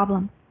isn't the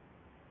problem.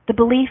 The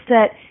belief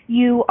that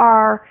you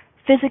are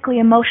physically,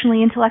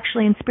 emotionally,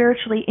 intellectually, and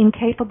spiritually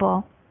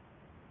incapable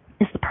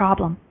is the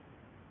problem.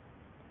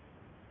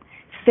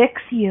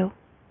 Fix you.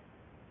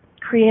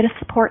 Create a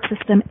support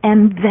system,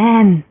 and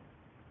then,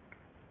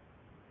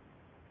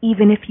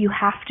 even if you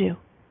have to,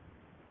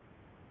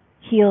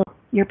 heal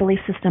your belief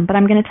system. But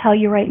I'm going to tell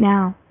you right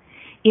now,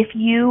 if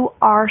you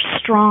are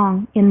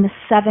strong in the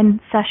 7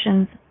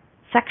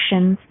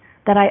 sections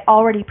that I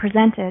already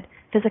presented,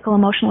 physical,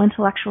 emotional,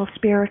 intellectual,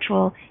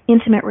 spiritual,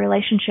 intimate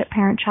relationship,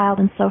 parent-child,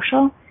 and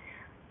social,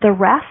 the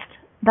rest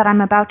that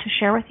I'm about to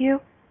share with you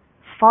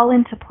fall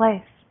into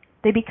place.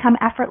 They become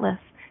effortless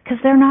because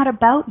they're not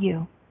about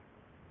you.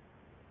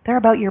 They're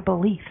about your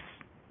beliefs.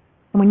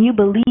 And when you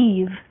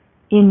believe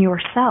in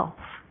yourself,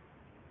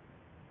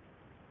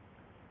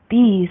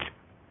 these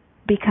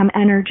become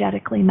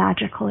energetically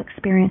magical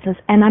experiences.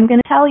 And I'm going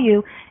to tell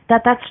you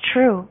that that's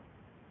true.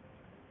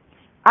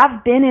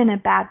 I've been in a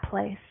bad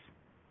place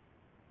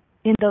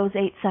in those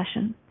 8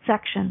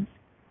 sections.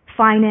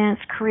 Finance,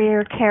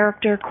 career,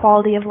 character,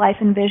 quality of life,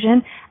 and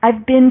vision.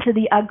 I've been to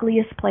the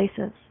ugliest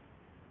places.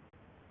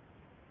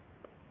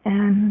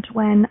 And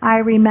when I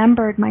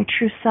remembered my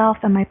true self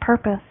and my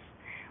purpose,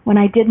 when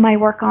I did my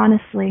work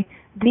honestly,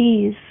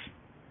 these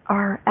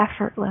are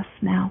effortless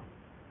now.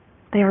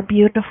 They are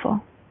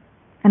beautiful.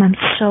 And I'm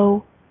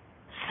so,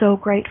 so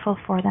grateful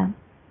for them.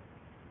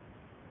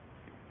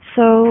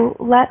 So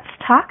let's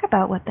talk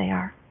about what they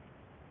are.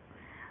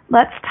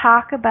 Let's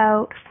talk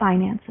about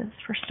finances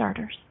for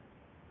starters.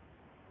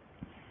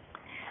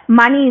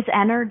 Money is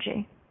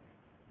energy.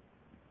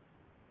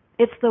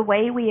 It's the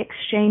way we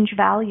exchange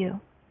value.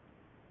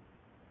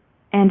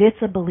 And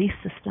it's a belief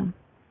system.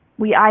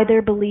 We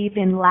either believe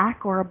in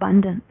lack or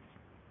abundance.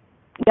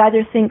 We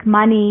either think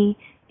money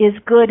is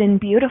good and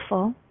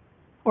beautiful,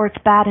 or it's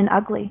bad and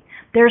ugly.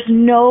 There's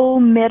no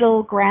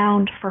middle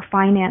ground for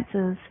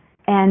finances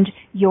and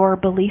your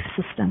belief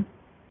system.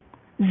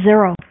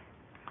 0.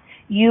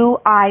 You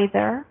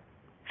either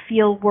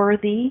feel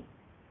worthy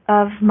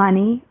of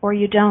money or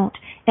you don't.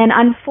 And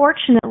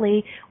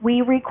unfortunately,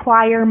 we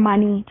require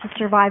money to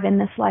survive in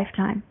this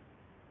lifetime.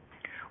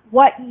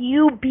 What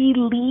you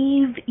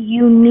believe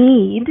you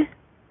need,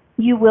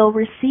 you will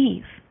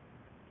receive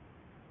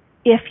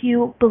if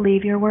you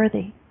believe you're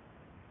worthy.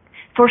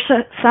 For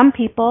some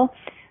people,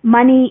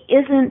 money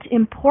isn't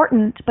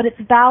important, but it's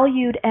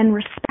valued and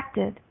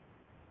respected.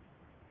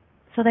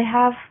 So they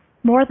have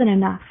more than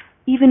enough,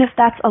 even if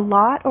that's a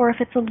lot or if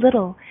it's a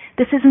little.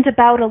 This isn't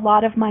about a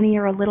lot of money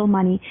or a little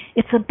money.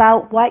 It's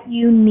about what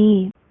you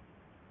need.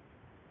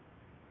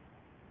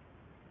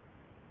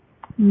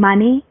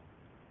 Money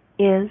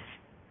is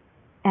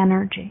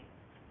energy.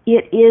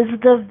 It is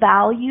the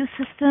value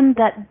system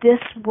that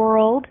this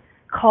world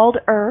called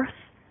Earth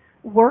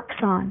works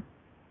on.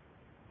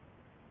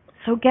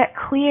 So get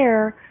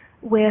clear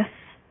with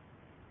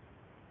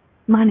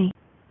money.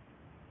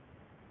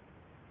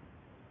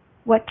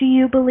 What do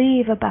you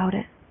believe about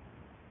it?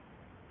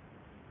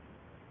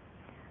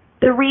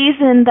 The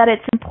reason that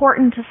it's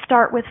important to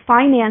start with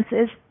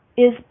finances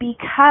is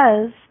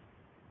because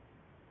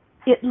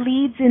it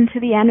leads into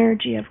the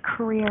energy of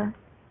career.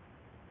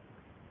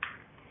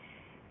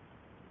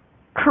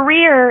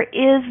 Career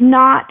is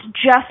not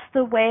just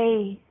the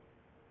way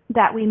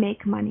that we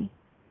make money.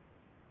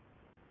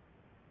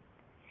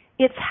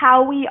 It's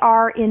how we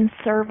are in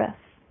service.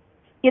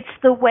 It's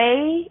the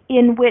way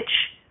in which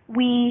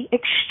we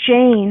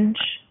exchange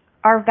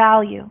our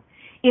value.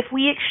 If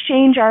we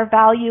exchange our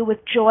value with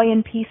joy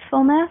and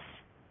peacefulness,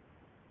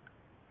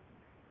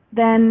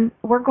 then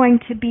we're going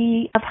to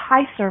be of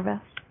high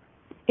service.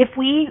 If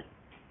we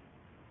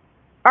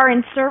are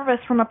in service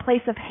from a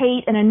place of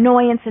hate and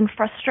annoyance and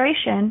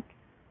frustration,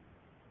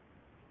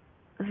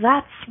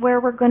 that's where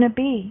we're going to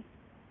be.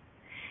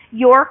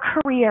 Your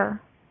career,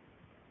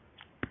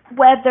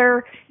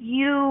 whether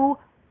you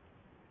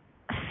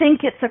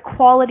think it's a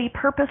quality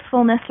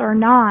purposefulness or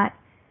not,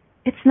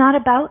 it's not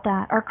about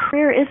that. Our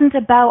career isn't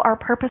about our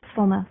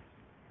purposefulness.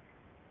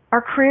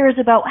 Our career is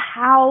about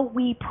how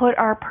we put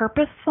our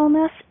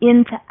purposefulness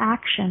into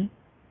action.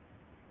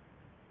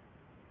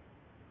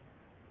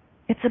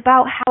 It's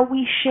about how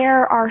we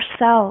share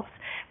ourselves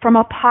from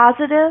a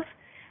positive,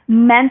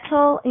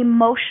 mental,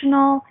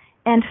 emotional,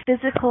 and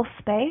physical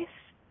space,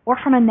 or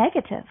from a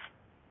negative.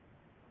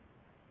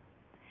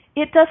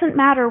 It doesn't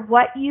matter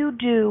what you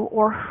do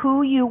or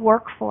who you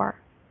work for.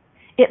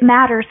 It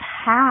matters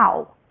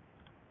how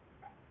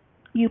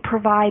you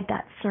provide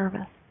that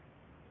service.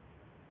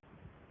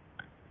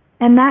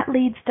 And that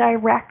leads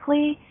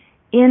directly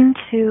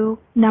into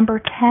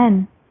number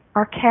 10,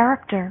 our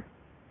character.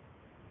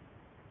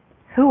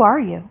 Who are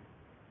you?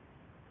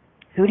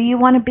 Who do you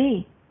want to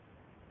be?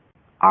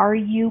 Are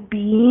you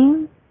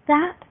being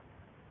that?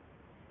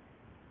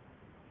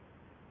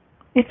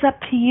 It's up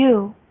to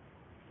you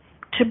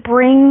to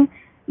bring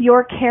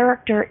your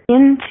character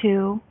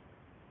into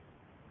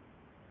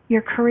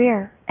your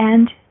career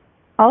and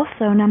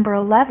also, number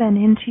 11,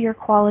 into your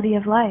quality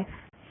of life.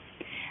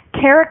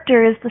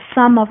 Character is the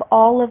sum of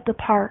all of the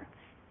parts.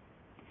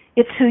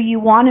 It's who you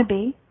want to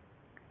be,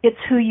 it's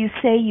who you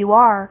say you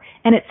are,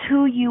 and it's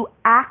who you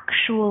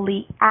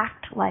actually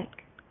act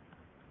like.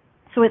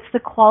 So it's the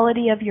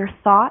quality of your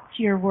thoughts,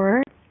 your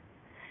words,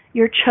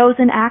 your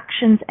chosen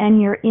actions,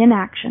 and your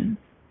inactions.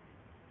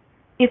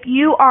 If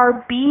you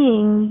are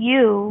being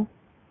you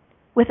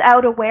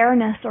without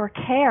awareness or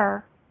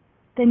care,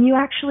 then you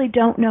actually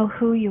don't know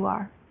who you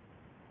are.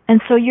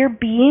 And so you're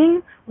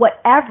being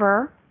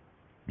whatever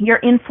your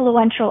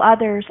influential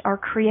others are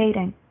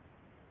creating,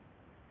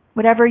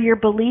 whatever your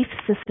belief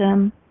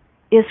system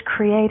is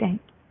creating.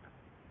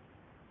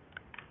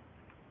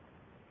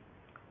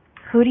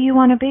 Who do you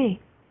want to be?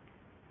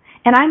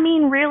 And I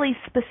mean really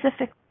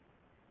specific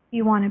who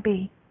you want to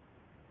be.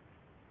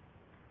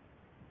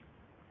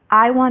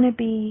 I want to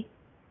be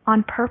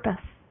on purpose.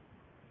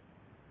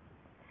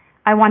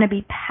 I want to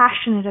be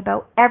passionate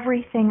about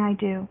everything I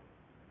do,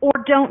 or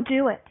don't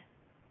do it.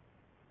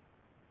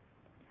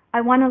 I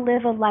want to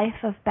live a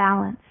life of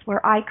balance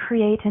where I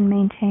create and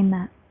maintain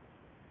that.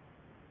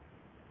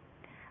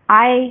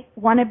 I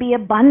want to be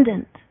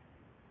abundant,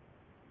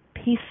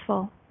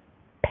 peaceful,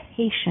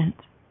 patient,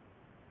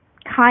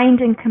 kind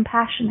and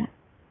compassionate.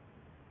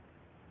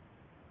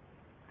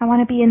 I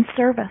want to be in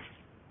service,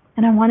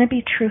 and I want to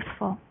be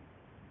truthful.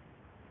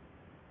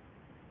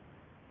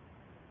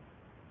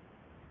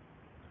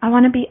 I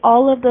want to be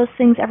all of those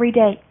things every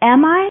day.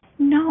 Am I?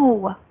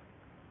 No.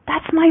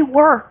 That's my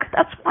work.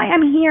 That's why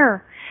I'm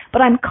here.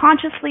 But I'm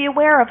consciously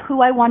aware of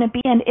who I want to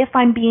be and if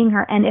I'm being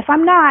her. And if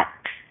I'm not,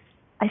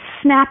 I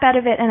snap out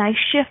of it and I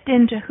shift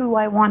into who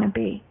I want to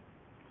be.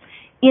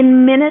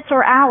 In minutes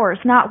or hours,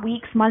 not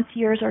weeks, months,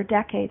 years, or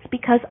decades,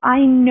 because I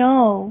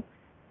know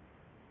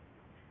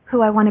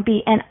who I want to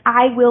be. And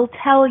I will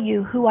tell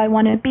you who I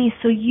want to be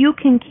so you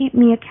can keep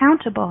me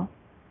accountable.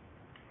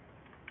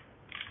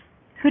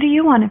 Who do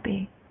you want to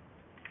be?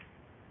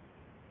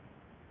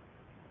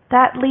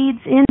 That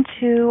leads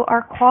into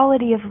our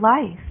quality of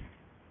life.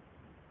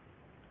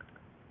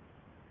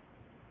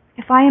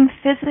 If I am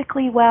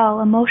physically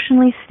well,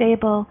 emotionally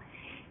stable,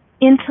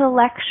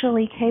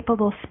 intellectually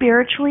capable,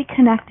 spiritually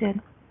connected,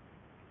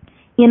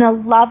 in a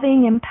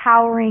loving,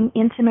 empowering,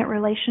 intimate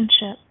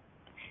relationship,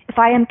 if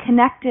I am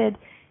connected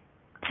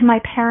to my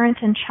parent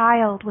and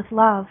child with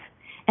love,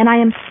 and I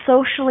am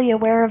socially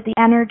aware of the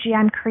energy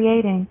I'm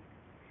creating,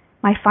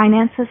 my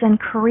finances and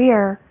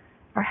career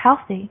are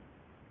healthy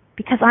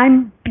because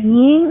I'm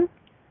being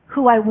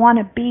who I want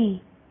to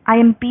be. I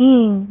am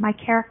being my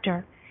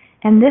character.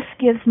 And this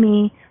gives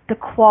me the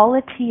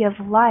quality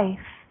of life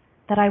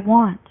that I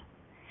want.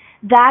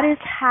 That is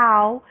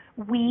how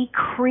we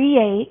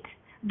create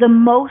the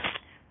most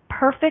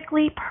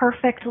perfectly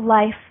perfect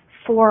life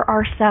for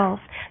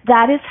ourselves.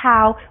 That is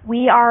how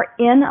we are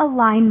in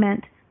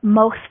alignment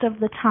most of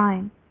the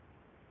time.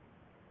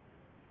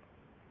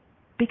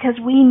 Because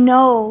we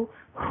know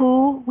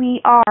who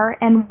we are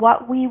and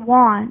what we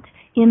want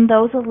in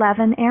those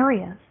 11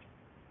 areas.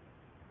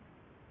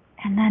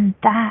 And then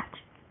that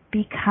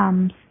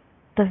becomes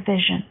the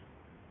vision.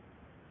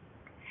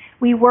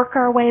 We work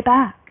our way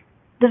back.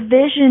 The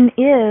vision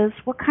is,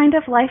 what kind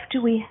of life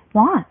do we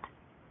want?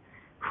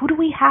 Who do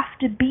we have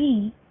to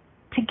be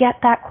to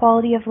get that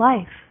quality of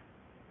life?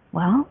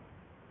 Well,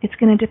 it's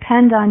going to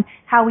depend on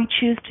how we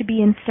choose to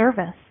be in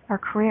service, our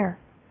career,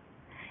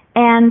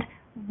 and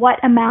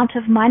what amount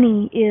of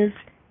money is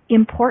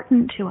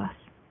important to us.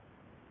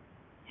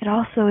 It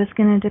also is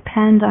going to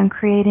depend on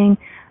creating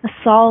a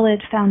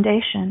solid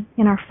foundation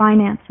in our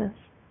finances,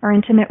 our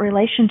intimate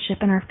relationship,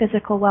 and our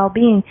physical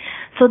well-being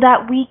so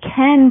that we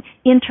can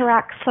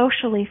interact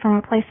socially from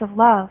a place of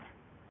love.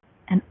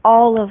 And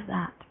all of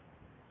that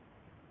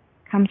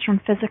comes from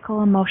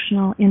physical,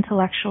 emotional,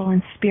 intellectual,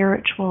 and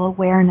spiritual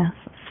awareness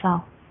of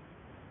self.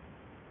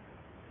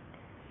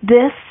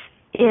 This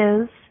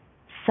is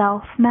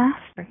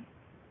self-mastery.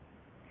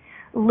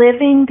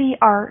 Living the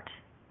art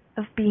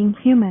of being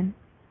human.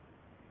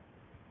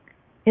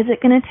 Is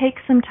it going to take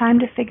some time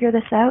to figure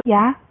this out?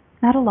 Yeah,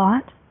 not a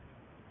lot.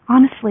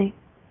 Honestly,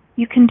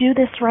 you can do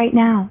this right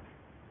now.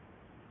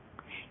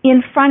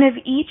 In front of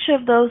each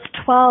of those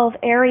 12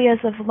 areas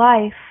of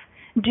life,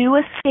 do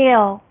a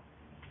scale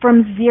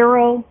from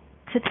 0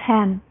 to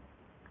 10.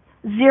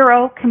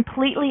 0,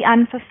 completely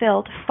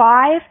unfulfilled.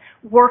 5,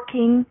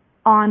 working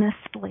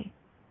honestly.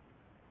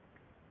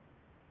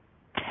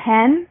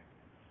 10,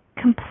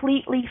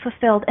 completely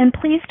fulfilled. And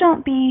please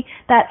don't be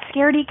that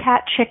scaredy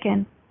cat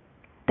chicken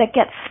that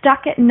gets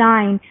stuck at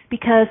 9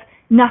 because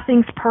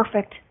nothing's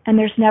perfect and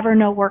there's never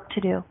no work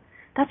to do.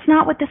 That's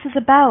not what this is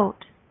about.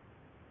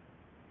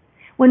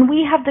 When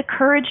we have the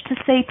courage to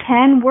say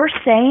 10, we're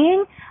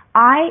saying,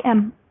 I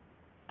am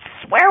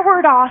swear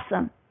word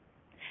awesome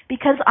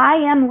because I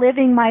am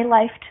living my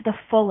life to the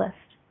fullest.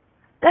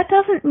 That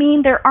doesn't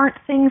mean there aren't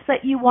things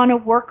that you want to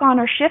work on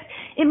or shift.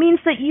 It means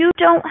that you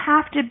don't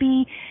have to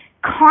be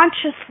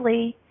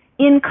consciously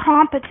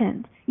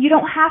incompetent. You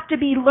don't have to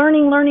be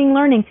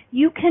learning.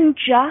 You can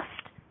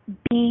just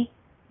be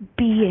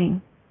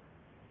being.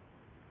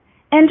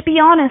 And be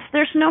honest,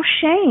 there's no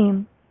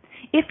shame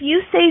If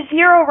you say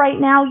 0 right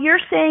now, you're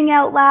saying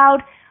out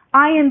loud,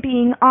 I am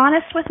being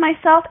honest with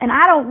myself and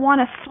I don't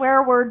want a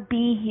swear word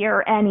be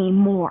here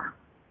anymore.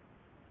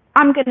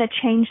 I'm going to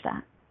change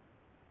that.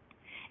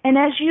 And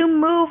as you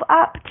move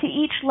up to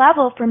each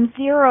level from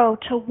 0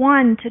 to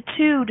 1 to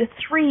 2 to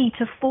 3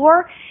 to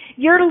 4,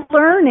 you're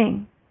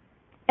learning.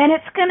 And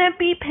it's going to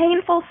be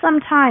painful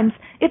sometimes.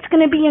 It's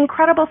going to be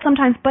incredible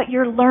sometimes, but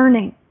you're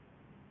learning.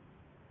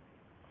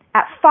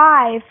 At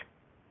 5,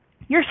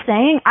 you're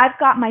saying, I've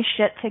got my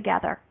shit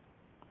together.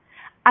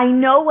 I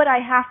know what I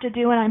have to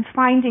do and I'm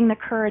finding the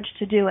courage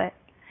to do it.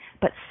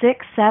 But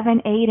 6,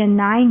 7, 8, and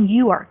 9,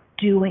 you are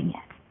doing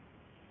it.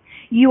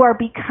 You are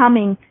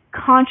becoming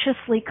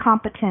consciously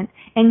competent.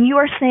 And you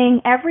are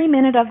saying every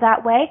minute of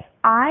that way,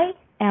 I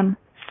am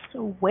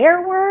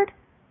swear word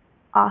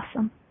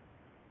awesome.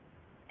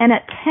 And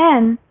at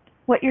 10,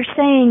 what you're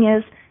saying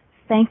is,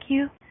 thank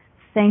you,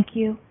 thank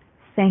you,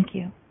 thank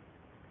you.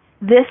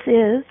 This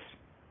is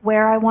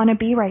where I want to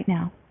be right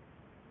now.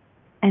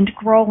 And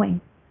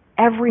growing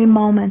every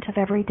moment of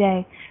every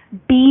day.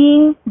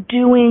 Being,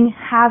 doing,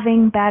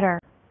 having better.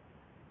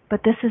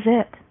 But this is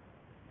it.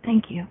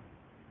 Thank you.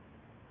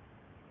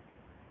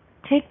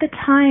 Take the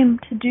time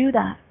to do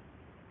that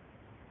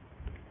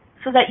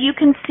so that you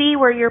can see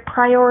where your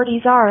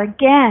priorities are.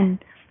 Again,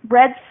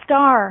 red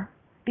star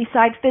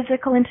beside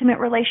physical, intimate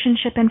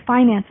relationship and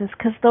finances,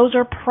 because those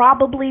are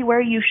probably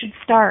where you should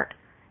start,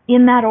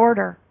 in that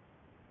order.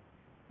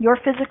 Your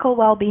physical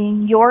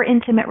well-being, your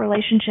intimate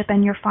relationship,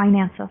 and your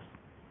finances.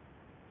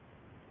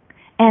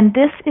 And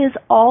this is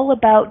all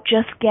about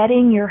just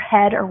getting your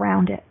head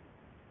around it.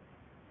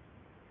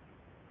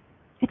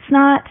 It's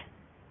not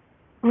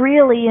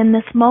really in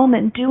this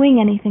moment doing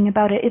anything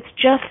about it. It's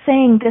just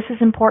saying this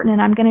is important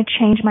and I'm going to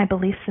change my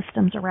belief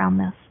systems around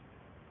this.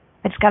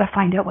 I just got to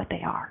find out what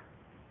they are.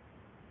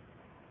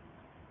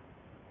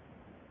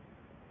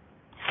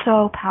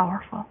 So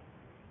powerful.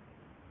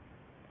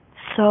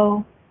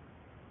 So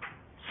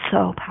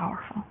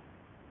powerful.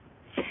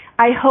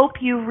 I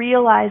hope you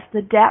realize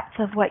the depth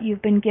of what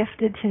you've been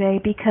gifted today,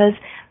 because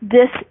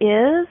this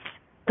is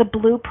the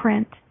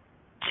blueprint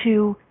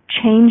to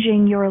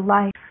changing your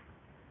life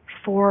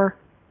for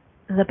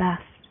the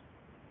best.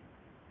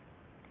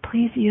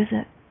 Please use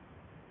it.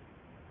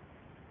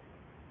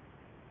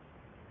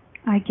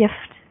 I gift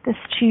this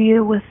to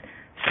you with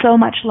so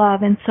much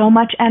love and so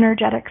much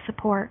energetic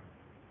support.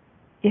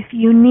 If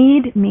you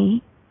need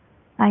me,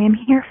 I am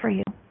here for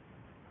you.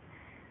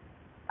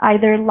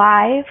 Either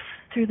live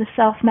through the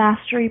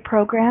Self-Mastery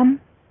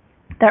program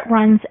that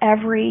runs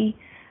every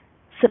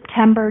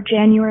September,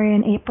 January,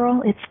 and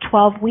April. It's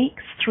 12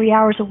 weeks, 3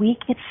 hours a week.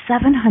 It's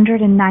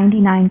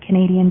 $799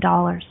 Canadian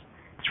dollars.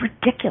 It's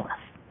ridiculous.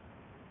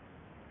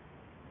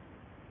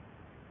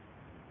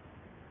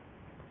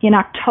 In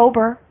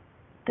October,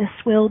 this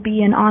will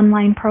be an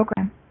online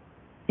program.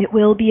 It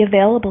will be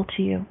available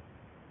to you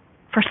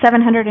for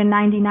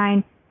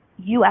 $799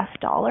 US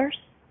dollars,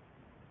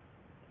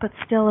 but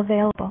still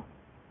available.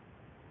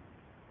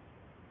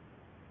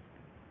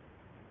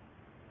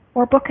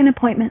 Or book an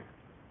appointment.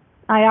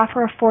 I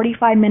offer a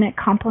 45-minute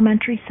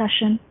complimentary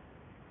session,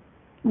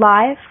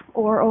 live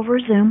or over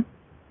Zoom.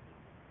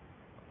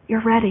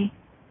 You're ready,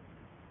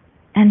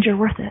 and you're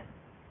worth it.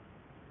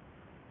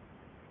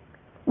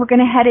 We're going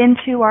to head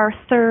into our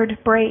third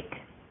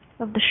break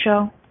of the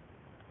show.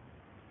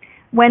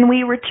 When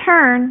we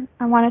return,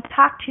 I want to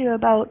talk to you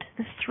about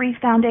the 3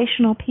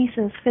 foundational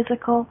pieces: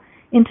 physical,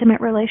 intimate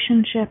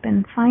relationship,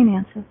 and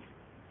finances.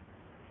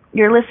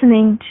 You're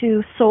listening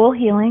to Soul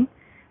Healing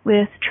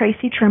with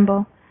Tracy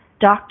Trimble,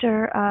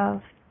 Doctor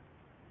of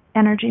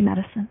Energy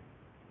Medicine.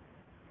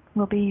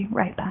 We'll be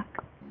right back.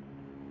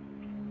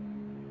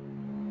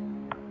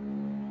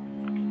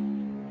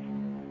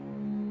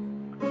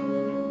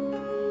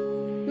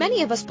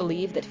 Many of us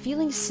believe that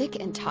feeling sick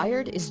and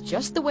tired is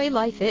just the way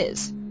life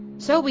is,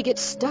 so we get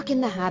stuck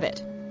in the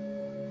habit.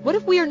 What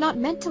if we are not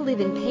meant to live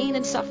in pain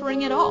and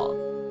suffering at all?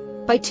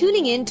 By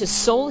tuning in to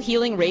Soul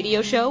Healing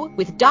Radio Show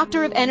with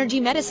Doctor of Energy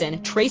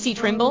Medicine, Tracy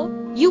Trimble,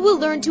 you will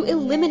learn to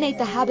eliminate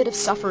the habit of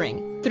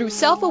suffering through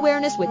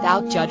self-awareness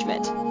without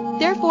judgment,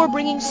 therefore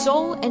bringing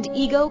soul and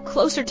ego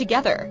closer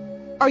together.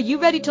 Are you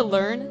ready to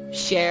learn,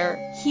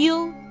 share,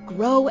 heal,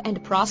 grow,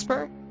 and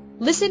prosper?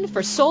 Listen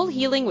for Soul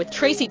Healing with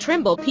Tracy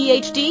Trimble,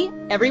 PhD,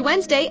 every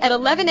Wednesday at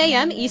 11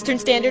 a.m. Eastern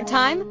Standard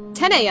Time,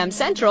 10 a.m.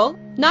 Central,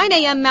 9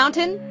 a.m.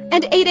 Mountain,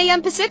 and 8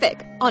 a.m.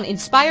 Pacific on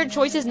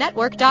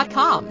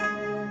InspiredChoicesNetwork.com.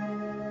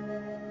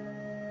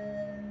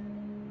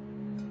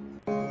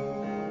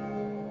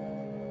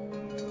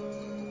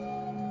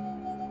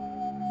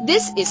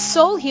 This is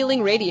Soul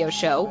Healing Radio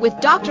Show with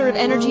Doctor of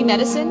Energy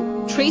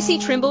Medicine, Tracy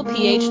Trimble,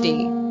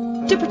 PhD.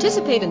 To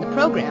participate in the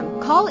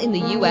program, call in the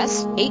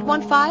U.S.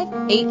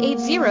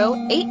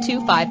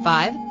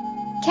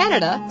 815-880-8255,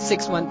 Canada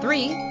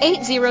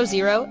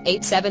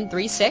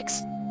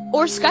 613-800-8736,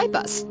 or Skype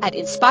us at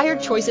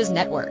Inspired Choices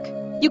Network.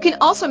 You can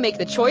also make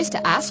the choice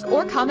to ask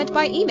or comment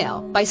by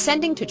email by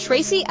sending to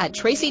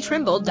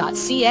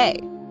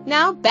tracy@tracytrimble.ca.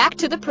 Now back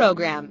to the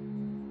program.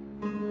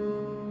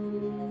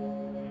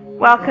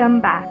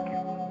 Welcome back.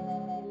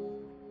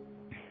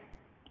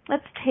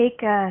 let's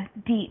take a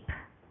deep,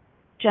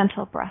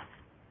 gentle breath.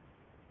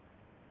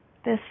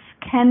 This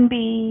can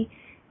be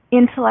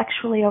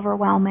intellectually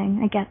overwhelming.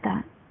 I get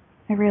that.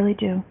 I really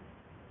do.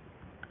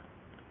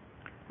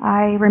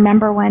 I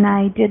remember when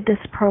I did this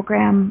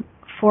program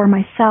for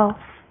myself,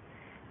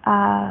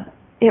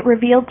 it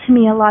revealed to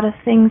me a lot of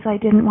things I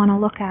didn't want to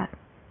look at.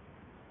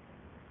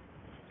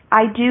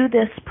 I do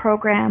this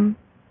program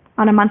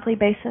on a monthly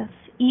basis.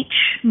 Each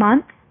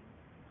month,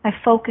 I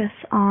focus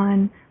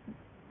on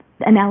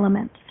an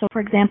element. So, for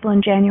example,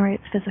 in January,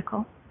 it's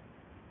physical.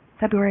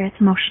 February, it's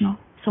emotional,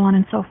 so on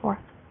and so forth.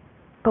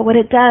 But what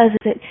it does is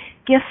it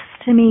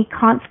gifts to me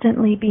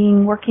constantly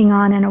working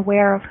on and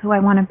aware of who I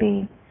want to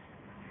be.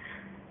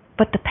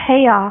 But the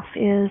payoff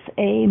is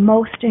a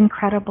most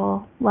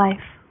incredible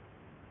life.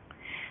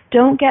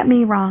 Don't get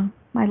me wrong.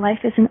 My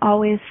life isn't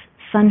always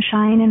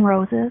sunshine and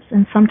roses,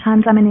 and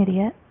sometimes I'm an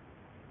idiot.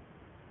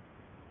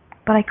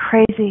 But I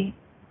crazy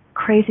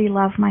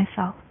love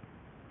myself.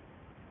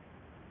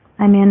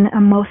 I'm in a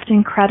most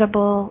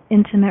incredible,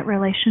 intimate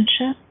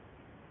relationship,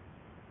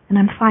 and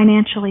I'm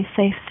financially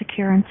safe,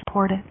 secure, and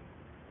supported.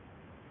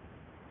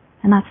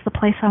 And that's the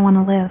place I want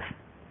to live,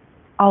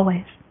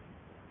 always.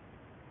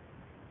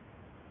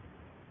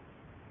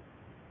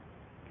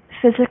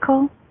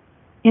 Physical,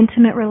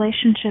 intimate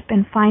relationship,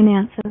 and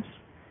finances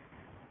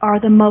are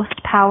the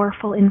most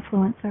powerful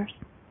influencers.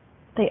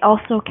 They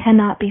also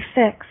cannot be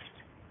fixed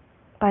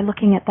by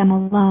looking at them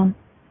alone.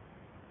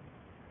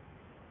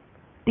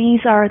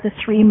 These are the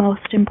three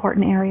most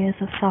important areas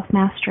of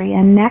self-mastery,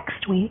 and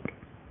next week,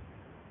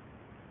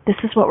 this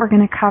is what we're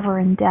going to cover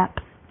in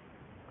depth.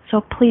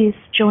 So please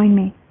join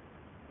me.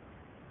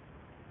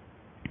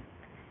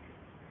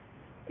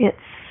 It's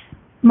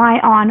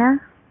my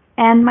honor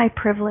and my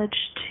privilege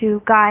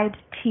to guide,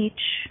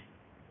 teach,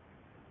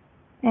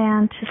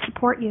 and to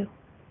support you.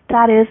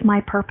 That is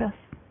my purpose.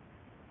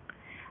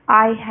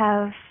 I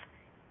have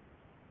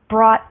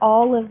brought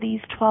all of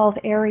these 12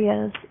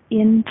 areas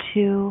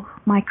into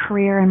my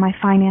career and my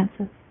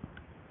finances.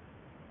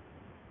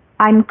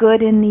 I'm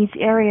good in these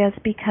areas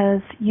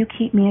because you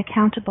keep me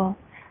accountable.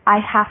 I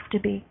have to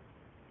be.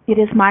 It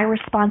is my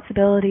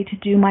responsibility to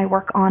do my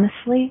work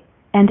honestly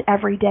and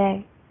every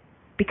day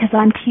because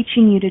I'm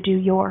teaching you to do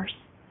yours.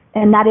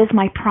 And that is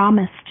my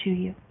promise to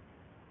you.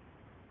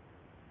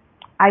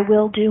 I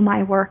will do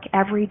my work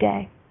every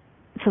day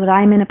so that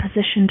I'm in a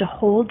position to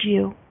hold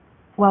you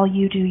while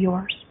you do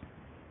yours.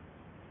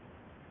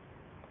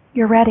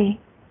 You're ready,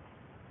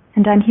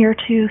 and I'm here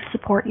to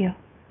support you.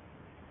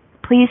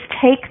 Please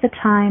take the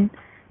time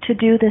to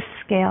do this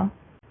scale.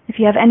 If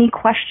you have any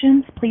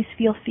questions, please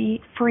feel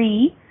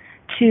free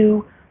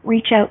to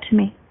reach out to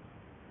me,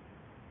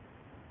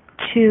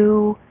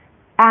 to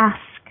ask,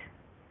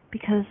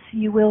 because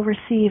you will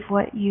receive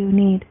what you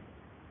need.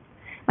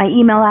 My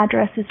email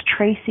address is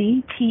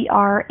Tracy,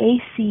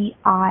 Traci,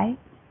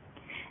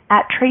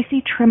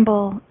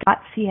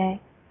 @tracytrimble.ca.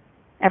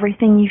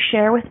 Everything you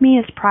share with me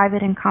is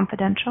private and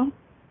confidential,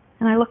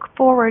 and I look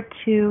forward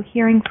to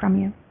hearing from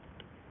you.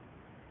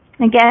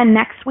 Again,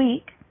 next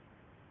week,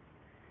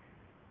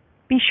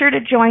 be sure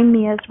to join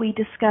me as we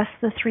discuss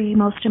the three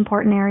most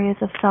important areas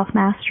of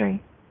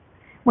self-mastery.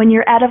 When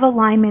you're out of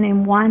alignment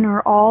in one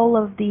or all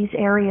of these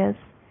areas,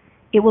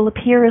 it will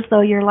appear as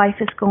though your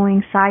life is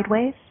going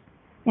sideways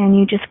and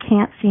you just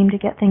can't seem to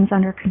get things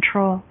under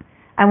control.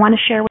 I want to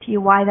share with you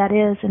why that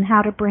is and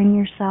how to bring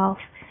yourself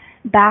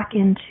back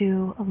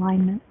into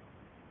alignment.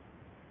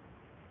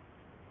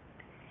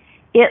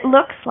 It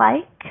looks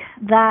like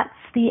that's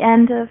the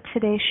end of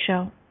today's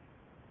show.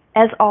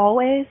 As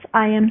always,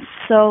 I am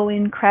so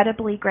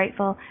incredibly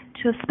grateful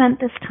to have spent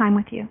this time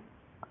with you.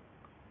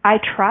 I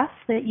trust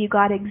that you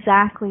got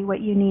exactly what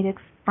you needed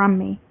from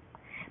me.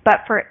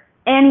 But for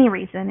any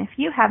reason, if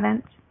you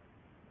haven't,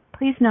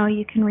 please know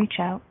you can reach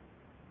out.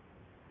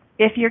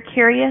 If you're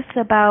curious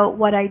about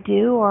what I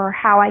do or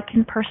how I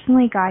can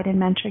personally guide and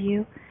mentor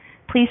you,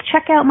 please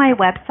check out my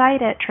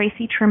website at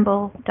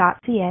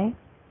tracytrimble.ca.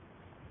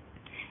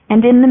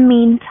 And in the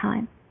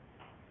meantime,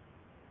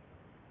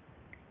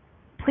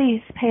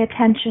 please pay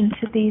attention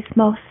to these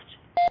most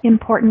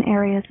important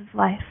areas of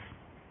life: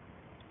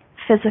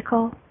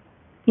 physical,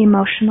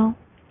 emotional,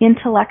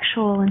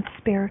 intellectual, and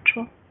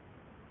spiritual.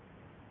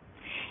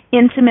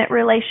 Intimate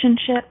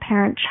relationship,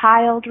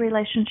 parent-child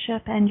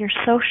relationship, and your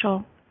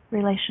social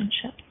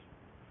relationships.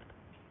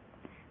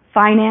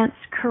 Finance,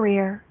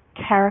 career,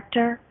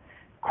 character,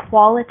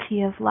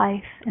 quality of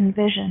life, and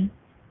vision.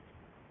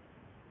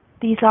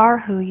 These are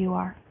who you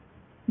are.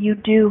 You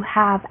do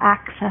have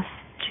access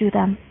to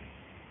them.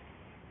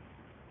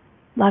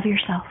 Love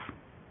yourself.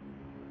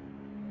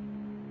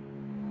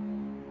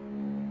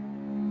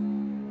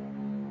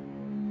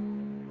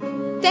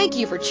 Thank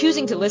you for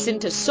choosing to listen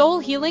to Soul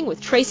Healing with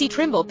Tracy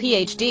Trimble,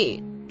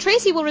 PhD.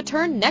 Tracy will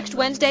return next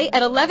Wednesday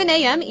at 11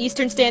 a.m.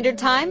 Eastern Standard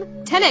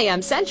Time, 10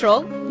 a.m.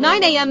 Central,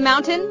 9 a.m.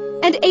 Mountain,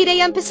 and 8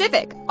 a.m.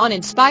 Pacific on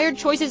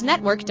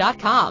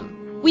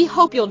InspiredChoicesNetwork.com. We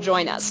hope you'll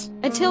join us.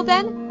 Until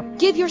then,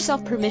 give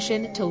yourself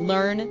permission to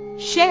learn,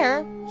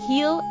 share,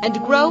 heal, and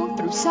grow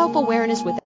through self-awareness with